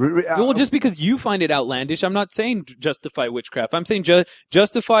 Well, just because you find it outlandish, I'm not saying justify witchcraft. I'm saying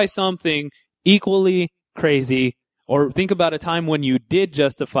justify something equally crazy, or think about a time when you did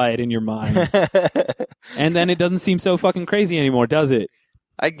justify it in your mind, and then it doesn't seem so fucking crazy anymore, does it?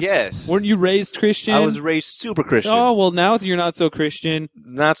 I guess. Weren't you raised Christian? I was raised super Christian. Oh, well, now you're not so Christian.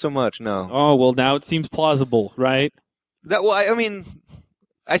 Not so much, no. Oh, well, now it seems plausible, right? I mean,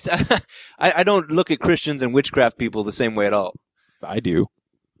 I don't look at Christians and witchcraft people the same way at all. I do.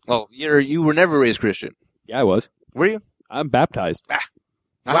 Well, you were never raised Christian. Yeah, I was. Were you? I'm baptized.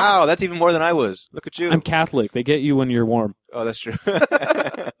 Wow, that's even more than I was. Look at you. I'm Catholic. They get you when you're warm. Oh, that's true.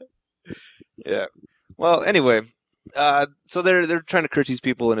 Yeah. Well, anyway, so they're trying to curse these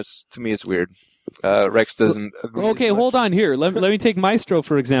people, and to me it's weird. Rex doesn't agree. Okay, hold on here. Let me take Maestro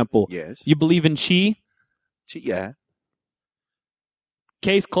for example. Yes. You believe in chi? Yeah.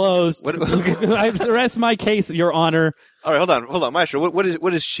 Case closed. I rest my case, Your Honor. All right, hold on, Maestro. What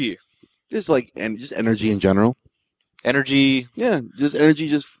is chi? Just just energy in general. Energy. Yeah, just energy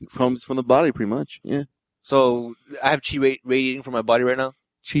just comes from the body, pretty much. Yeah. So I have chi radiating from my body right now.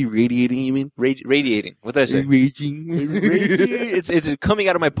 Chi radiating, you mean? Radiating. What did I say? Raging. It's coming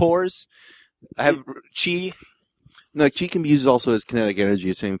out of my pores. I have chi. No, chi can be used also as kinetic energy.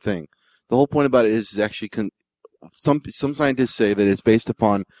 The same thing. The whole point about it is actually some scientists say that it's based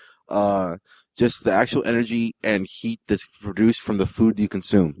upon just the actual energy and heat that's produced from the food you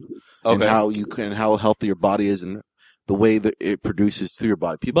consume, okay. and how healthy your body is, and the way that it produces through your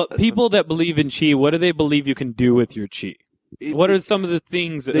body. People that believe in chi, what do they believe you can do with your chi? What are some of the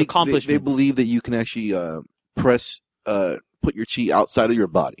things, accomplishments? They believe that you can actually put your chi outside of your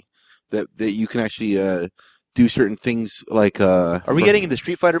body. that you can actually do certain things like. Are we getting into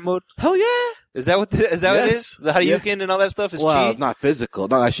Street Fighter mode? Hell yeah! Is that what? What it is? The Hadouken and all that stuff is Well, chi? not physical,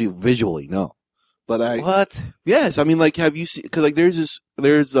 not actually visually, no. But What? yes, I mean, like, have you seen? Because like,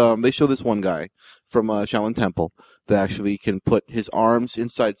 they show this one guy from Shaolin Temple that actually can put his arms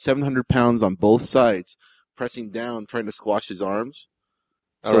inside 700 pounds on both sides, pressing down, trying to squash his arms.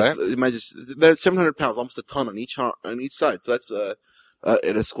 So All right. that's 700 pounds, almost a ton on each side. So that's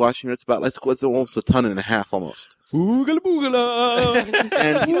in a squashing, that's almost a ton and a half, almost. Boogala boogala.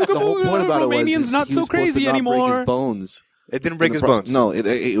 And the whole point about it was Romanian's not he so was supposed crazy to not break anymore. his bones. It didn't break his No, bones. No,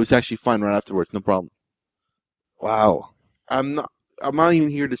 it was actually fine right afterwards. No problem. Wow. I'm not even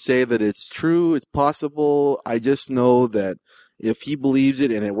here to say that it's true. It's possible. I just know that if he believes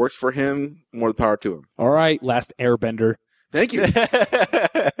it and it works for him, more the power to him. All right, last Airbender. Thank you.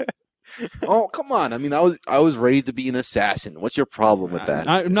 Oh, come on. I mean, I was raised to be an assassin. What's your problem with that?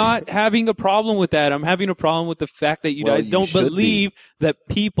 I'm not having a problem with that. I'm having a problem with the fact that you Well, guys you don't should believe that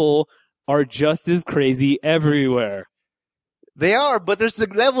people are just as crazy everywhere. They are, but there's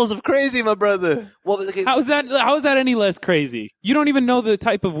levels of crazy, my brother. Well, okay, How is that any less crazy? You don't even know the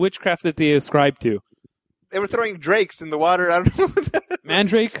type of witchcraft that they ascribe to. They were throwing drakes in the water. I don't know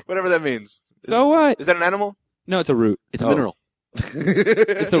Mandrake? whatever that means. So what? Is that an animal? No, it's a root. it's a Oh. mineral.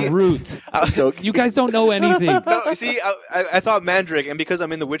 It's a root. Joke. You guys don't know anything. No, you see, I thought mandrake, and because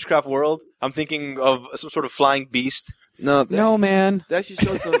I'm in the witchcraft world, I'm thinking of some sort of flying beast. No, No, man. They actually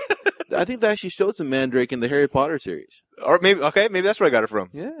showed some. I think they actually showed some Mandrake in the Harry Potter series. Or maybe that's where I got it from.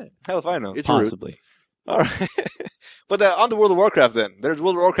 Yeah, Hell if I know. it's a root. Possibly. All right. But on the World of Warcraft then. There's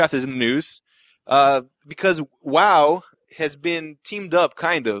World of Warcraft is in the news. Because WoW has been teamed up,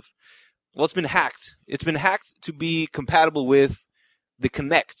 kind of. Well, it's been hacked. It's been hacked to be compatible with the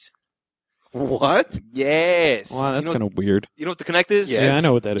Kinect. What? Yes. Wow, that's you know, kind of weird. you know what the Kinect is? Yes. Yeah, I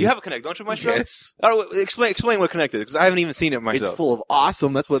know what that is. You have a Kinect, don't you, Maestro? Yes. Oh, explain what Kinect is, because I haven't even seen it It's myself. full of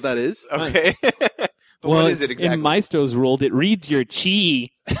awesome. That's what that is. Okay. But well, what is it exactly? in Maestro's world, it reads your chi.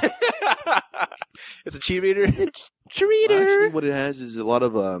 It's a chi reader? Actually, what it has is a lot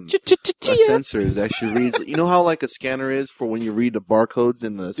of sensors that actually reads. You know how like a scanner is for when you read the barcodes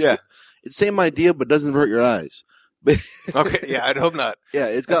in the Yeah. It's the same idea, but doesn't hurt your eyes. Okay, yeah, I'd hope not. Yeah,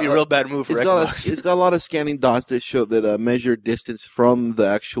 it's That'd got be a real bad move for it's got Xbox. it's got a lot of scanning dots that show that measure distance from the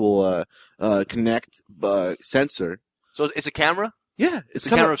actual Kinect sensor. So it's a camera? Yeah, It's a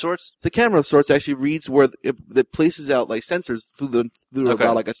kinda- camera of sorts? It's a camera of sorts. That actually reads where it places out like sensors through Okay.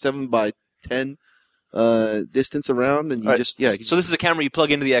 about like a 7x10 distance around, and you All right. just yeah. So this is a camera you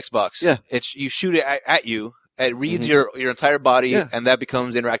plug into the Xbox. Yeah. You shoot it at you. It reads your entire body, Yeah. and that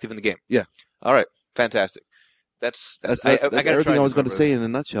becomes interactive in the game. Yeah. All right. Fantastic. That's That's I gotta everything try I was this going to one, say in a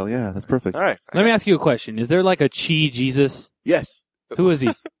nutshell. Yeah, that's perfect. All right. Let me ask you a question. Is there like a chi Jesus? Yes, Who is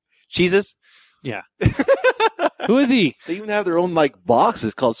he? Cheeses? Who is he? they even have their own like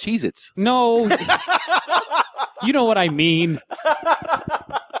boxes called Cheez-Its. No. You know what I mean.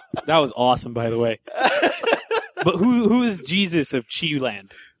 That was awesome, by the way. But who is Jesus of Chi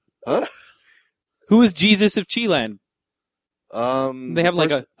Land? Huh? Who is Jesus of Chi Land? They have the like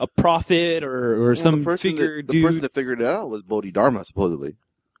pers- a prophet or well, some the person figure that, the dude. person that figured it out was Bodhidharma, supposedly.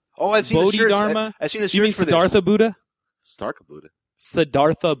 Oh, I've seen the shirts. Bodhidharma? I've seen the You mean shirts for Siddhartha this. Buddha? Stark Buddha.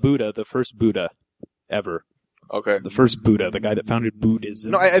 Siddhartha Buddha, the first Buddha ever. Okay. The first Buddha, the guy that founded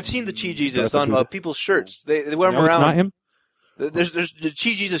Buddhism. No, I've seen the Chi Jesus Siddhartha on Buddha. people's shirts. They wear them No, it's around. not him. There's the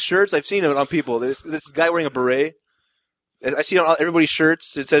Chi Jesus shirts. I've seen it on people. There's this guy wearing a beret. I see it on everybody's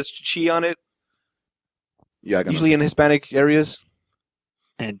shirts. It says Chi on it. Yeah, I got Usually in Hispanic areas.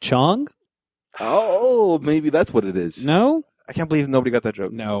 And Chong? Oh, maybe that's what it is. No? I can't believe nobody got that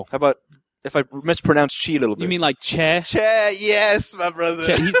joke. No. How about if I mispronounce Chi a little bit? You mean like Che? Che? Yes, my brother.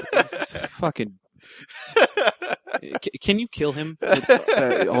 Che, he's fucking... Can you kill him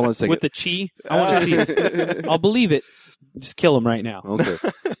Hold on a second. with the chi? I want to see it. I'll believe it. Just kill him right now. Okay.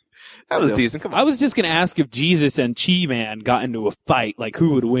 That was Yeah. decent. Come on. I was just going to ask if Jesus and Chi Man got into a fight, like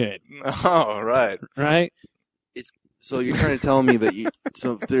who would win, All right. right? So you're trying to tell me that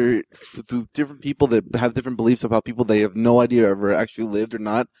so if they're through different people that have different beliefs about people they have no idea ever actually lived or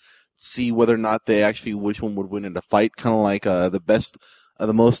not, see whether or not they actually which one would win in a fight, kind of like the best,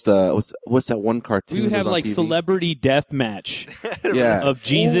 the most. What's that one cartoon? We would that have was on like TV? celebrity death match Yeah. of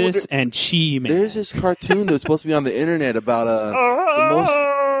Jesus and Chi Man. There's this cartoon that was supposed to be on the internet about the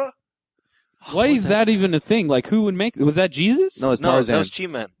most. Why is that even a thing? Like who would make? Was that Jesus? No, it's No, Tarzan. that was Chi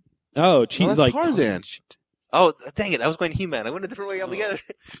Man. Oh, Chi No, that's like Tarzan. Oh, dang it. I was going He-Man. I went a different way altogether.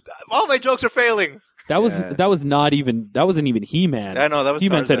 All my jokes are failing. That was Yeah. that wasn't even He Man. I know, that was He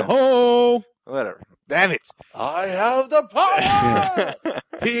Man said, Tarzan. "Ho!" Whatever. Damn it. I have the power.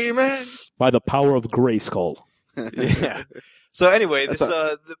 He-Man. By the power of Grayskull. Yeah. So anyway,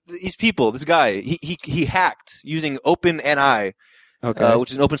 these people, this guy, he hacked using OpenNI, Okay.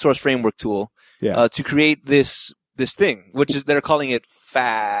 which is an open source framework tool, Yeah. to create this thing, which is they're calling it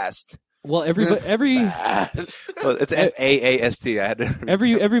FAST. Well, everybody Well, it's FAAST. I had to.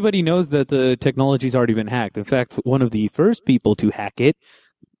 everybody knows that the technology's already been hacked. In fact, one of the first people to hack it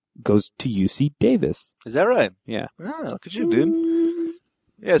goes to UC Davis. Is that right? Yeah. Oh, look at you, dude.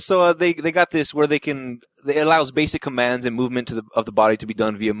 Yeah, so they got this where it allows basic commands and movement of the body to be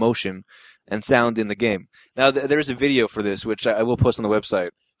done via motion and sound in the game. Now there's a video for this, which I will post on the website.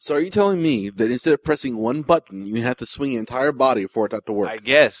 So are you telling me that instead of pressing one button, you have to swing your entire body for it not to work? I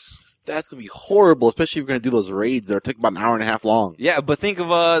guess. That's going to be horrible, especially if you're going to do those raids that take about an hour and a half long. Yeah, but think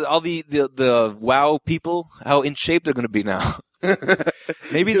of all the WoW people, how in shape they're going to be now.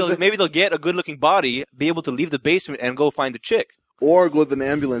 Maybe they'll get a good looking body, be able to leave the basement and go find a chick. Or go with an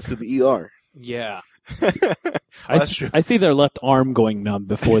ambulance to the ER. Yeah. That's true. I see their left arm going numb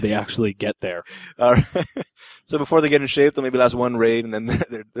before they actually get there. All right. So before they get in shape, they'll maybe last one raid and then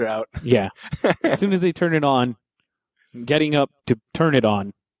they're out. Yeah. As soon as they turn it on, getting up to turn it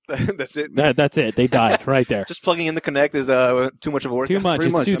on, That's it. that's it. They died right there. Just plugging in the Kinect is too much of a workout. Too much. Pretty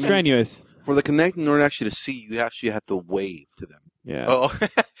It's much. too I mean- strenuous. For the Kinect, in order actually to see, you actually have to wave to them. Yeah. Oh,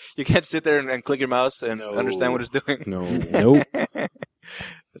 you can't sit there and click your mouse and No. understand what it's doing. No. Nope.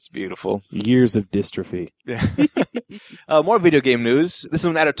 That's beautiful. Years of dystrophy. Yeah. More video game news. This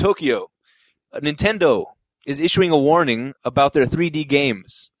one out of Tokyo. Nintendo is issuing a warning about their 3D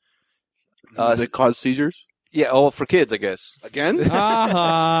games. Does it cause seizures? Yeah, for kids, I guess. Again?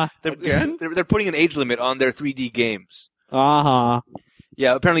 Uh-huh. Again? They're putting an age limit on their 3D games. Uh-huh.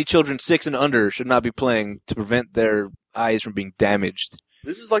 Yeah, apparently children 6 and under should not be playing to prevent their eyes from being damaged.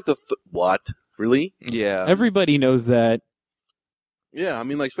 This is like what? Really? Yeah. Everybody knows that. Yeah, I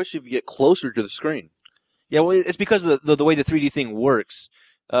mean, like, especially if you get closer to the screen. Yeah, well, it's because of the way the 3D thing works.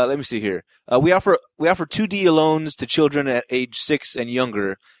 Let me see here. We offer 2D loans to children at age 6 and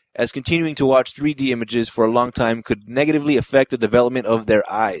younger, as continuing to watch 3D images for a long time could negatively affect the development of their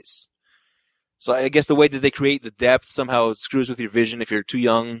eyes. So I guess the way that they create the depth somehow screws with your vision. If you're too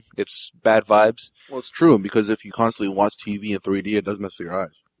young, it's bad vibes. Well, it's true, because if you constantly watch TV in 3D, it does mess with your eyes.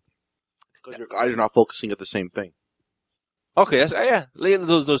 Because your eyes are not focusing at the same thing. Okay, yeah.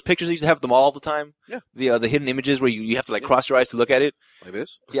 Those pictures, they used to have them all the time. Yeah. The hidden images where you have to cross your eyes to look at it. Like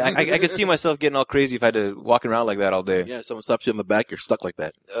this? Yeah, I could see myself getting all crazy if I had to walk around like that all day. Yeah, someone stops you in the back, you're stuck like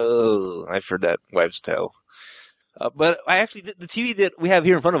that. Oh, I've heard that wives tell. But the TV that we have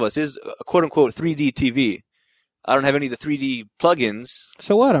here in front of us is a quote unquote 3D TV. I don't have any of the 3D plugins.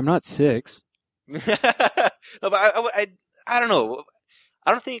 So what? I'm not 6. No, but I don't know.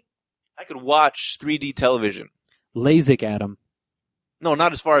 I don't think I could watch 3D television. LASIK at 'em. No,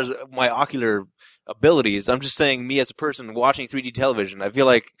 not as far as my ocular abilities. I'm just saying me as a person watching 3D television. I feel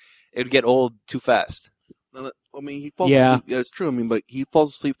like it would get old too fast. I mean, he falls Yeah. asleep. Yeah, it's true. I mean, but he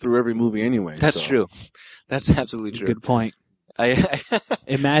falls asleep through every movie anyway. That's so. true. That's absolutely true. Good point. I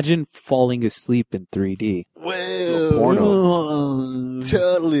Imagine falling asleep in 3D. Well, porno.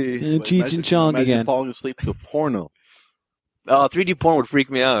 Totally. But Cheech imagine- and Chong imagine again. falling asleep to a porno. Oh, 3D porn would freak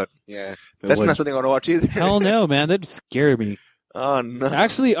me out. Yeah. That's not something I want to watch either. Hell no, man. That'd scare me. Oh, no.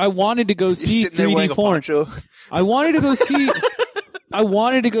 Actually, I wanted to go You're see sitting there wearing 3D a porn. poncho. I wanted to go see. I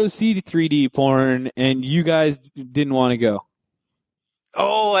wanted to go see 3D porn, and you guys didn't want to go.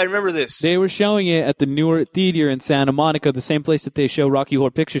 Oh, I remember this. They were showing it at the Newer Theater in Santa Monica, the same place that they show Rocky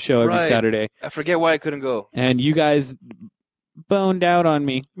Horror Picture Show every Right. Saturday. I forget why I couldn't go. And you guys boned out on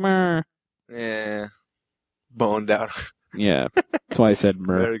me. Mer. Yeah. Boned out. Yeah, that's why I said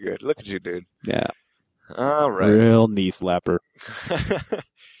mer. Very good. Look at you, dude. Yeah, All right. real knee slapper.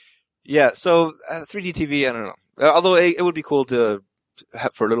 Yeah, so 3D TV, I don't know. Although it would be cool to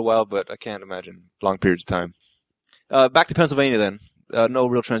have for a little while, but I can't imagine long periods of time. Back to Pennsylvania then. No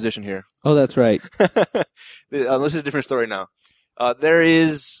real transition here. Oh, that's right. This is a different story now. There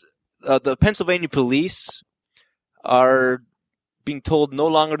is the Pennsylvania police are being told no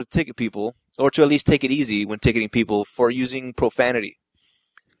longer to ticket people, or to at least take it easy when ticketing people for using profanity.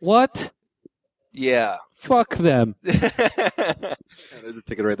 What? Yeah. Fuck them. There's a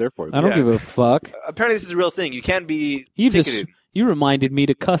ticket right there for you. I don't Yeah. give a fuck. Apparently this is a real thing. You can be You ticketed. You reminded me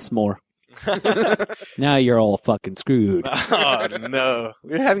to cuss more. Now you're all fucking screwed. Oh, no.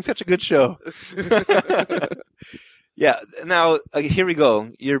 We're having such a good show. Yeah. Now, here we go.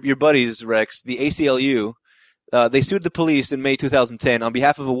 Your buddies, Rex, the ACLU, they sued the police in May 2010 on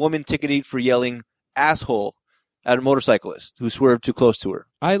behalf of a woman ticketed for yelling asshole at a motorcyclist who swerved too close to her.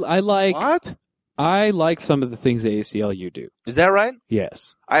 I like What? I like some of the things the ACLU do. Is that right?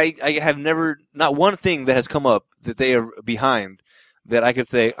 Yes. I have never, not one thing that has come up that they are behind that I could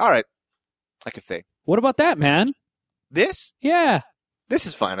say, all right, I could say. What about that, man? This? Yeah, This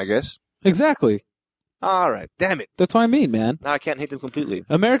is fine, I guess. exactly. All right. Damn it. That's what I mean, man. Now I can't hate them completely.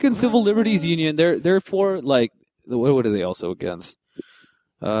 American Civil Liberties Union, they're for, like, what are they also against?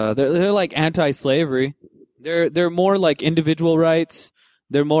 They're like anti-slavery. They're more like individual rights.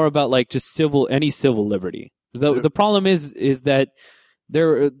 They're more about like just any civil liberty. The problem is that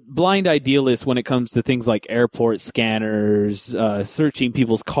they're blind idealists when it comes to things like airport scanners, searching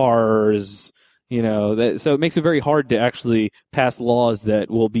people's cars, so it makes it very hard to actually pass laws that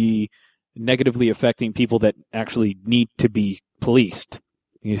will be negatively affecting people that actually need to be policed.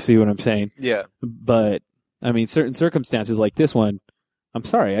 You see what I'm saying? Yeah. But, I mean, certain circumstances like this one, I'm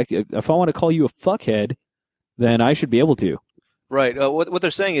sorry, if I want to call you a fuckhead, then I should be able to. Right. What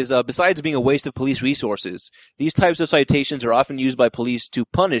they're saying is, besides being a waste of police resources, these types of citations are often used by police to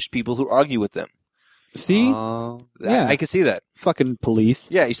punish people who argue with them. See? Yeah. I can see that. Fucking police.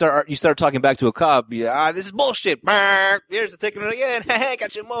 Yeah, you start talking back to a cop. This is bullshit. Here's the ticket again.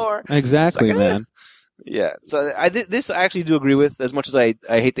 Got you more. Exactly, It's like, man. Yeah. So this I actually do agree with, as much as I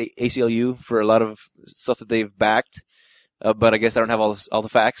hate the ACLU for a lot of stuff that they've backed. But I guess I don't have all the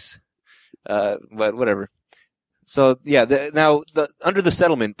facts. But whatever. So yeah, under the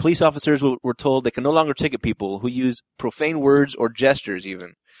settlement, police officers were told they can no longer ticket people who use profane words or gestures,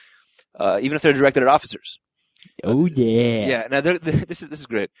 even if they're directed at officers. Oh yeah. Yeah. Now this is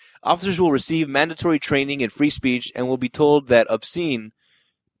great. Officers will receive mandatory training in free speech and will be told that obscene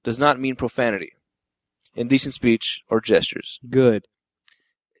does not mean profanity, indecent speech, or gestures. Good.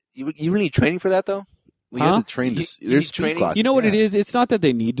 You really need training for that, though? We have to train this. You There's need training? speed classes. You know what it yeah. is? It's not that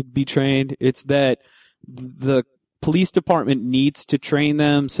they need to be trained. It's that the police department needs to train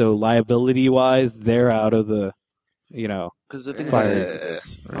them. So liability-wise, they're out of the, Because the thing Fire. about it is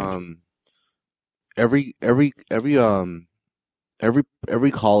this, Right. every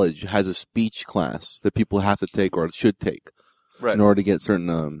college has a speech class that people have to take or should take Right. in order to get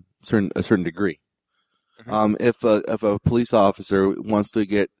a certain degree. Mhm. If a police officer wants to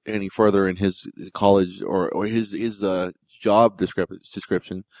get any further in his college or his job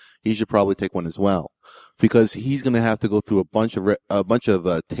description, he should probably take one as well, because he's going to have to go through a bunch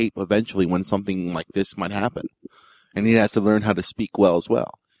of tape eventually when something like this might happen, and he has to learn how to speak well as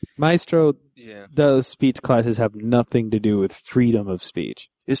well. Maestro, Yeah. those speech classes have nothing to do with freedom of speech.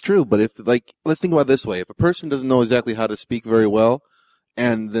 It's true, but let's think about it this way: if a person doesn't know exactly how to speak very well,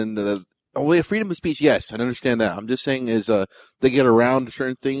 and then freedom of speech, yes, I understand that. I'm just saying they get around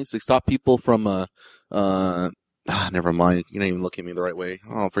certain things to stop people from never mind. You're not even looking at me the right way.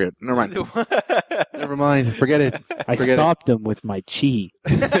 Oh, forget it. Never mind. Never mind. Forget it. I Forget stopped them with my chi.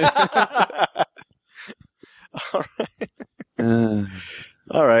 All right. it.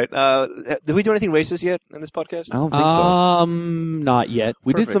 All right. Did we do anything racist yet in this podcast? I don't think so. Not yet.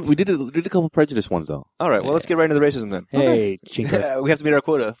 We perfect. did a couple prejudice ones though. All right. Well, let's get right into the racism then. Hey, Chinko. We have to meet our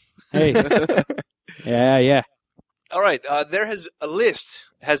quota. Hey. Yeah. All right. A list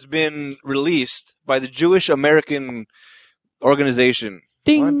has been released by the Jewish American Organization.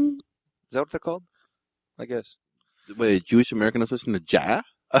 Ding. Is that what they're called? I guess. Wait, Jewish American Association of JA?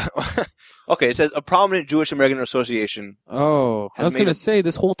 Okay. It says a prominent Jewish American association. Oh, I Has was made going a- to say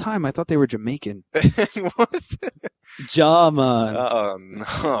this whole time I thought they were Jamaican. What? Jaman. Oh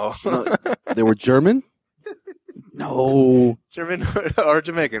no. No, they were German? No. German or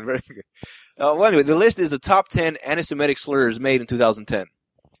Jamaican. Very good. Well, anyway, the list is the top 10 anti-Semitic slurs made in 2010.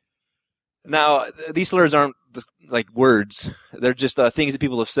 Now, these slurs aren't like words; they're just things that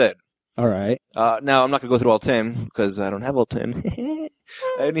people have said. All right. Now, I'm not going to go through all 10 because I don't have all 10.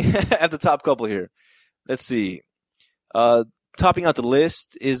 I have the top couple here. Let's see. Topping out the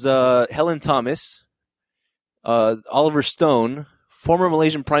list is Helen Thomas, Oliver Stone, former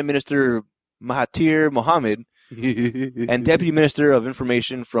Malaysian Prime Minister Mahathir Mohamad, and Deputy Minister of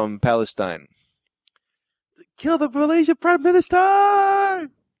Information from Palestine. Kill the Malaysian Prime Minister!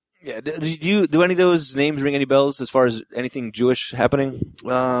 Yeah, do any of those names ring any bells as far as anything Jewish happening?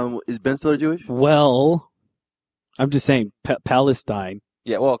 Is Ben Stiller Jewish? Well, I'm just saying Palestine.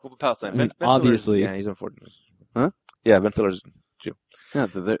 Yeah, well, Palestine. I mean, Ben Stiller's- obviously. yeah, he's unfortunate. Huh? Yeah, Ben Stiller's. Yeah,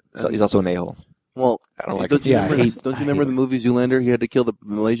 So he's also an a-hole. well, I don't like don't it. you Yeah, I remember, hate- don't I you remember hate the movie Zoolander? He had to kill the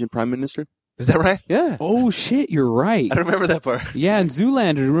Malaysian Prime Minister? Is that right? Yeah. Oh shit, you're right. I don't remember that part. Yeah, and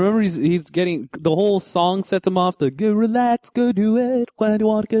Zoolander. Remember, he's getting the whole song sets him off. The go relax, go do it. When do you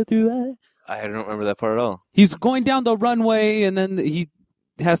want to go through it? I don't remember that part at all. He's going down the runway, and then he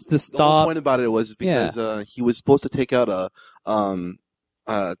has to The whole stop. point about it was because he was supposed to take out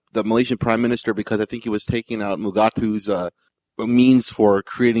the Malaysian prime minister because I think he was taking out Mugatu's means for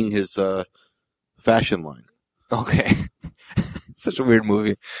creating his fashion line. Okay. Such a weird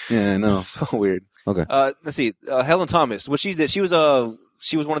movie. Yeah, I know. So weird. Okay. Let's see. Helen Thomas. What she did? She was one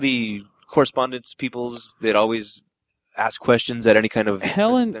of the correspondence peoples that always ask questions at any kind of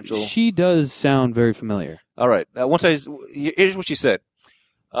Helen, presidential. she does sound very familiar. All right. Here's what she said.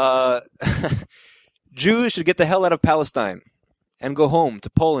 Jews should get the hell out of Palestine and go home to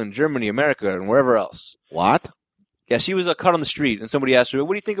Poland, Germany, America, and wherever else. What? Yeah, she was caught on the street, and somebody asked her,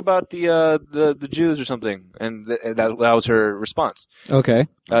 "What do you think about the Jews or something?" And that was her response. Okay.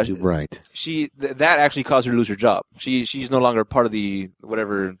 Right. That actually caused her to lose her job. She's no longer part of the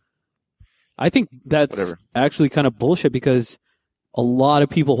whatever. I think that's actually kind of bullshit because a lot of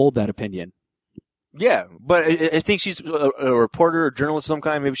people hold that opinion. Yeah, but I think she's a reporter or journalist of some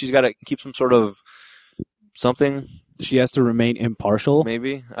kind. Maybe she's got to keep some sort of something. She has to remain impartial.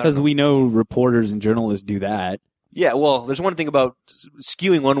 Maybe. Because we know reporters and journalists do that. Yeah, well, there's one thing about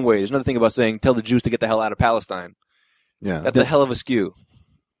skewing one way. There's another thing about saying, tell the Jews to get the hell out of Palestine. Yeah. That's a hell of a skew.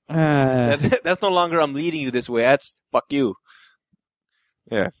 That's no longer, I'm leading you this way. That's, fuck you.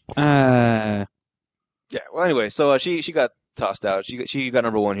 Yeah. Yeah, well, anyway, so she got tossed out. She got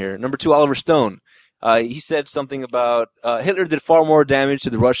number one here. Number two, Oliver Stone. He said something about Hitler did far more damage to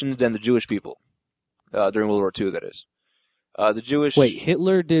the Russians than the Jewish people. During World War II, that is. The Jewish... Wait,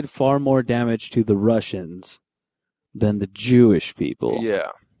 Hitler did far more damage to the Russians than the Jewish people. Yeah.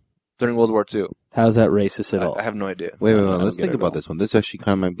 During World War II. How's that racist at all? I have no idea. Wait. Let's think about this one. This actually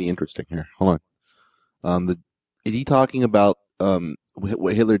kind of might be interesting here. Hold on. Is he talking about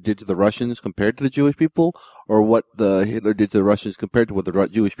what Hitler did to the Russians compared to the Jewish people, or what the Hitler did to the Russians compared to what the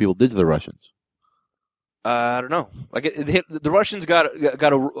Jewish people did to the Russians? I don't know. Like the Russians got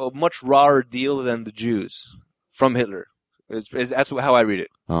a much rawer deal than the Jews from Hitler. That's how I read it.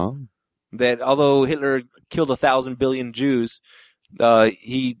 Oh. That although Hitler killed 1,000 billion Jews,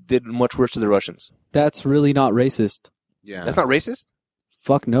 he did much worse to the Russians. That's really not racist. Yeah. That's not racist?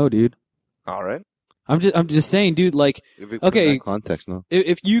 Fuck no, dude. All right. I'm just saying, dude, like, okay, context, no.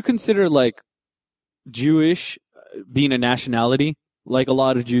 If you consider, like, Jewish being a nationality, like a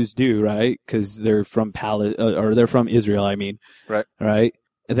lot of Jews do, right? Because they're from they're from Israel, I mean. Right. Right?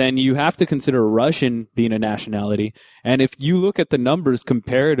 Then you have to consider Russian being a nationality. And if you look at the numbers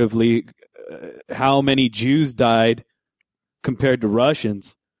comparatively, how many Jews died compared to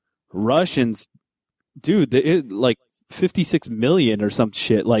Russians, dude, like 56 million or some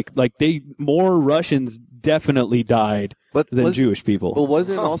shit. Like more Russians definitely died than Jewish people. But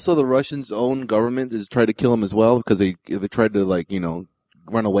wasn't also the Russians' own government is tried to kill them as well because they tried to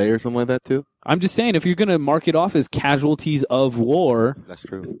run away or something like that too? I'm just saying, if you're going to mark it off as casualties of war, that's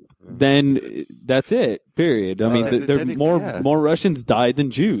true. Then that's it. Period. I mean, there more Russians died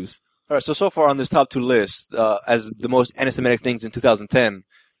than Jews. All right. So far on this top two list, as the most anti-Semitic things in 2010,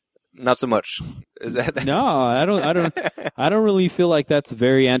 not so much. Is that? No, I don't really feel like that's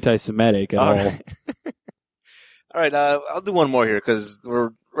very anti-Semitic at all. Right. All right. I'll do one more here because we're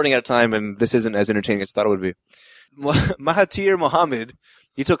running out of time, and this isn't as entertaining as I thought it would be. Mahathir Mohamad,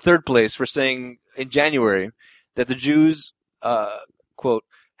 he took third place for saying in January that the Jews, quote,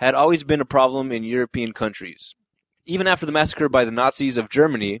 had always been a problem in European countries. Even after the massacre by the Nazis of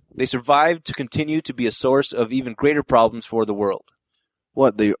Germany, they survived to continue to be a source of even greater problems for the world.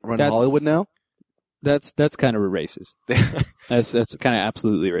 What, they run Hollywood now? That's kind of racist. That's kind of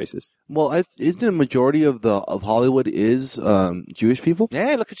absolutely racist. Well, isn't a majority of Hollywood is Jewish people?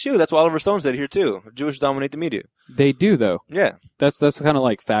 Yeah, look at you. That's what Oliver Stone said here too. Jewish dominate the media. They do, though. Yeah, that's kind of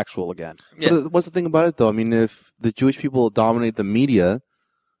like factual again. Yeah. But what's the thing about it, though? I mean, if the Jewish people dominate the media,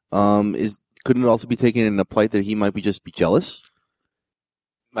 couldn't it also be taken in a plight that he might be jealous?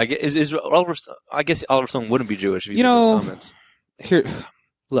 I guess Oliver Stone wouldn't be Jewish. If he did those comments. Here,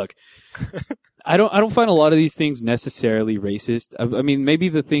 look. I don't find a lot of these things necessarily racist. I mean, maybe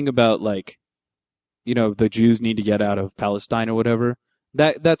the thing about the Jews need to get out of Palestine or whatever,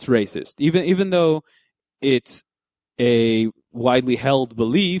 that's racist. Even though it's a widely held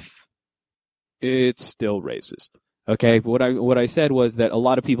belief, it's still racist. Okay? What I said was that a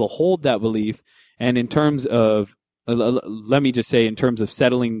lot of people hold that belief, and in terms of let me just say, in terms of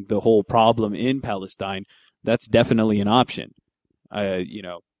settling the whole problem in Palestine, that's definitely an option. All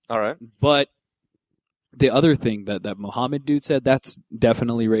right. But the other thing that Mohammed dude said, that's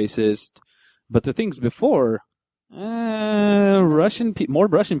definitely racist. But the things before, more Russian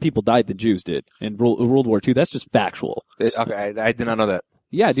people died than Jews did in World War II. That's just factual. Okay, I did not know that.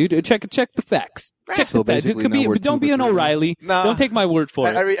 Yeah, dude. Check the facts. Check So the facts. basically now we're Don't be 2 an for 3. O'Reilly. No. Don't take my word for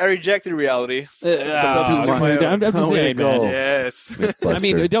it. I rejected reality. I'm just Way to saying, go. man. Yes. I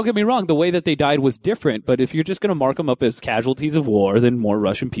mean, don't get me wrong. The way that they died was different, but if you're just going to mark them up as casualties of war, then more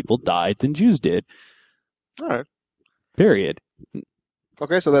Russian people died than Jews did. All right. Period.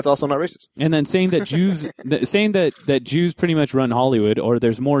 Okay, so that's also not racist. And then saying that that Jews pretty much run Hollywood, or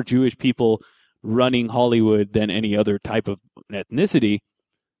there's more Jewish people running Hollywood than any other type of ethnicity,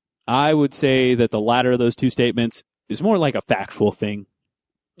 I would say that the latter of those two statements is more like a factual thing.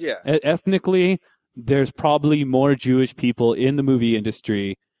 Yeah. Ethnically, there's probably more Jewish people in the movie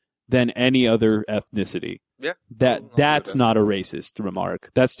industry than any other ethnicity. Yeah. That's I'll agree with that. not a racist remark.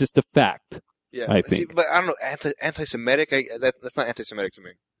 That's just a fact. Yeah. I See, think. but I don't know. Anti-Semitic. That's not anti-Semitic to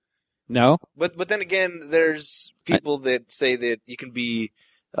me. No? But then again, there's people that say that you can be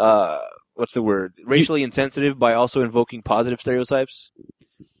what's the word? Racially insensitive by also invoking positive stereotypes.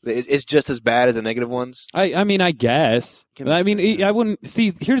 It's just as bad as the negative ones. I mean, I guess. Can I be mean, said, I wouldn't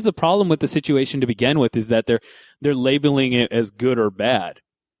see. Here's the problem with the situation to begin with: is that they're labeling it as good or bad.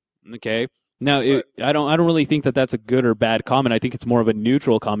 Okay. Now, I don't really think that that's a good or bad comment. I think it's more of a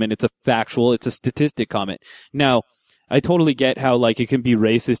neutral comment. It's a factual. It's a statistic comment. Now, I totally get how like it can be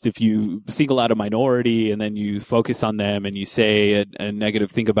racist if you single out a minority and then you focus on them and you say a negative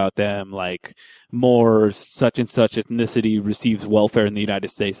thing about them, like more such and such ethnicity receives welfare in the United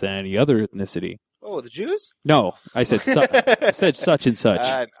States than any other ethnicity. Oh, the Jews? No, I said I said such and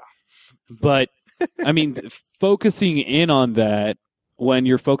such. But I mean, focusing in on that when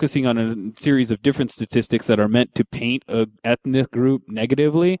you're focusing on a series of different statistics that are meant to paint a ethnic group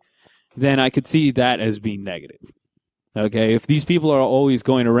negatively, then I could see that as being negative. Okay, if these people are always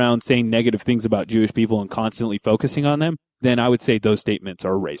going around saying negative things about Jewish people and constantly focusing on them, then I would say those statements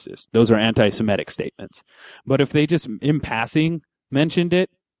are racist. Those are anti-Semitic statements. But if they just, in passing, mentioned it,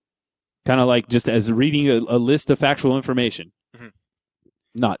 kind of like just as reading a list of factual information,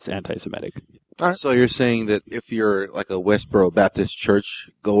 not anti-Semitic. Right. So you're saying that if you're like a Westboro Baptist church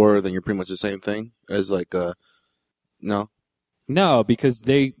goer, then you're pretty much the same thing as like no? No, because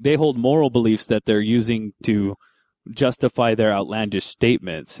they hold moral beliefs that they're using to justify their outlandish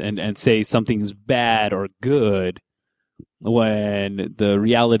statements and say something's bad or good when the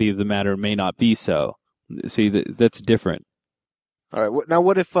reality of the matter may not be so. See, that's different. All right. Now,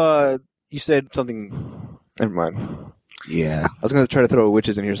 what if you said something? Never mind. Yeah. I was going to try to throw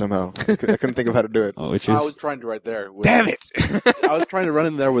witches in here somehow. I couldn't think of how to do it. Oh, which I is was trying to right there. Damn it! I was trying to run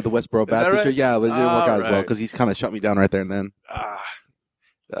in there with the Westboro that Baptist. right? Yeah, but it didn't work out as well Alright. because he's kind of shut me down right there and then.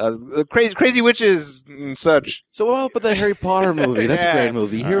 Crazy witches and such. So what about the Harry Potter movie? That's Yeah. a great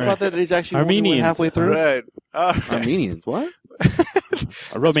movie. You hear Alright. about that? He's actually only Armenians. went halfway through. Right. Armenians. What?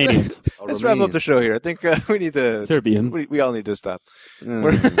 Romanians, Oh, Let's wrap up the show here. I think we need to. Serbians, We all need to stop.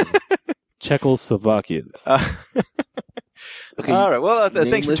 Czechoslovakians. Okay. All right. Well, Name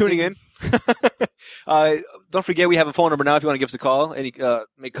thanks for tuning in. Don't forget, we have a phone number now if you want to give us a call. Any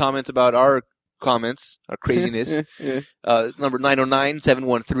make comments about our comments, our craziness. Number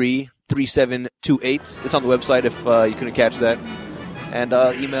 909-713-3728. It's on the website if you couldn't catch that. And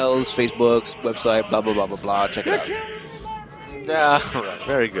emails, Facebooks, website, blah, blah, blah, blah, blah. Check it out. All right.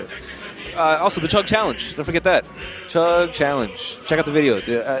 Very good. Also, the Chug Challenge. Don't forget that. Chug Challenge. Check out the videos.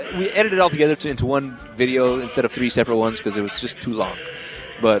 We edited it all together into one video instead of 3 separate ones because it was just too long.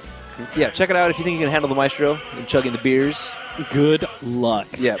 But, yeah, check it out if you think you can handle the maestro and chugging the beers. Good luck.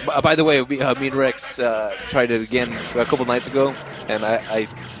 Yeah, by the way, me and Rex tried it again a couple nights ago, and I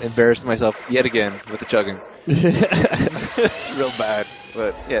embarrassed myself yet again with the chugging. Real bad.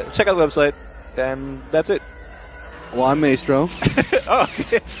 But, yeah, check out the website, and that's it. Well, I'm Maestro. Oh,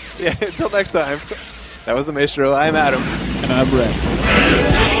 okay. Yeah, until next time. That was the Maestro. I'm Adam. And I'm Rex.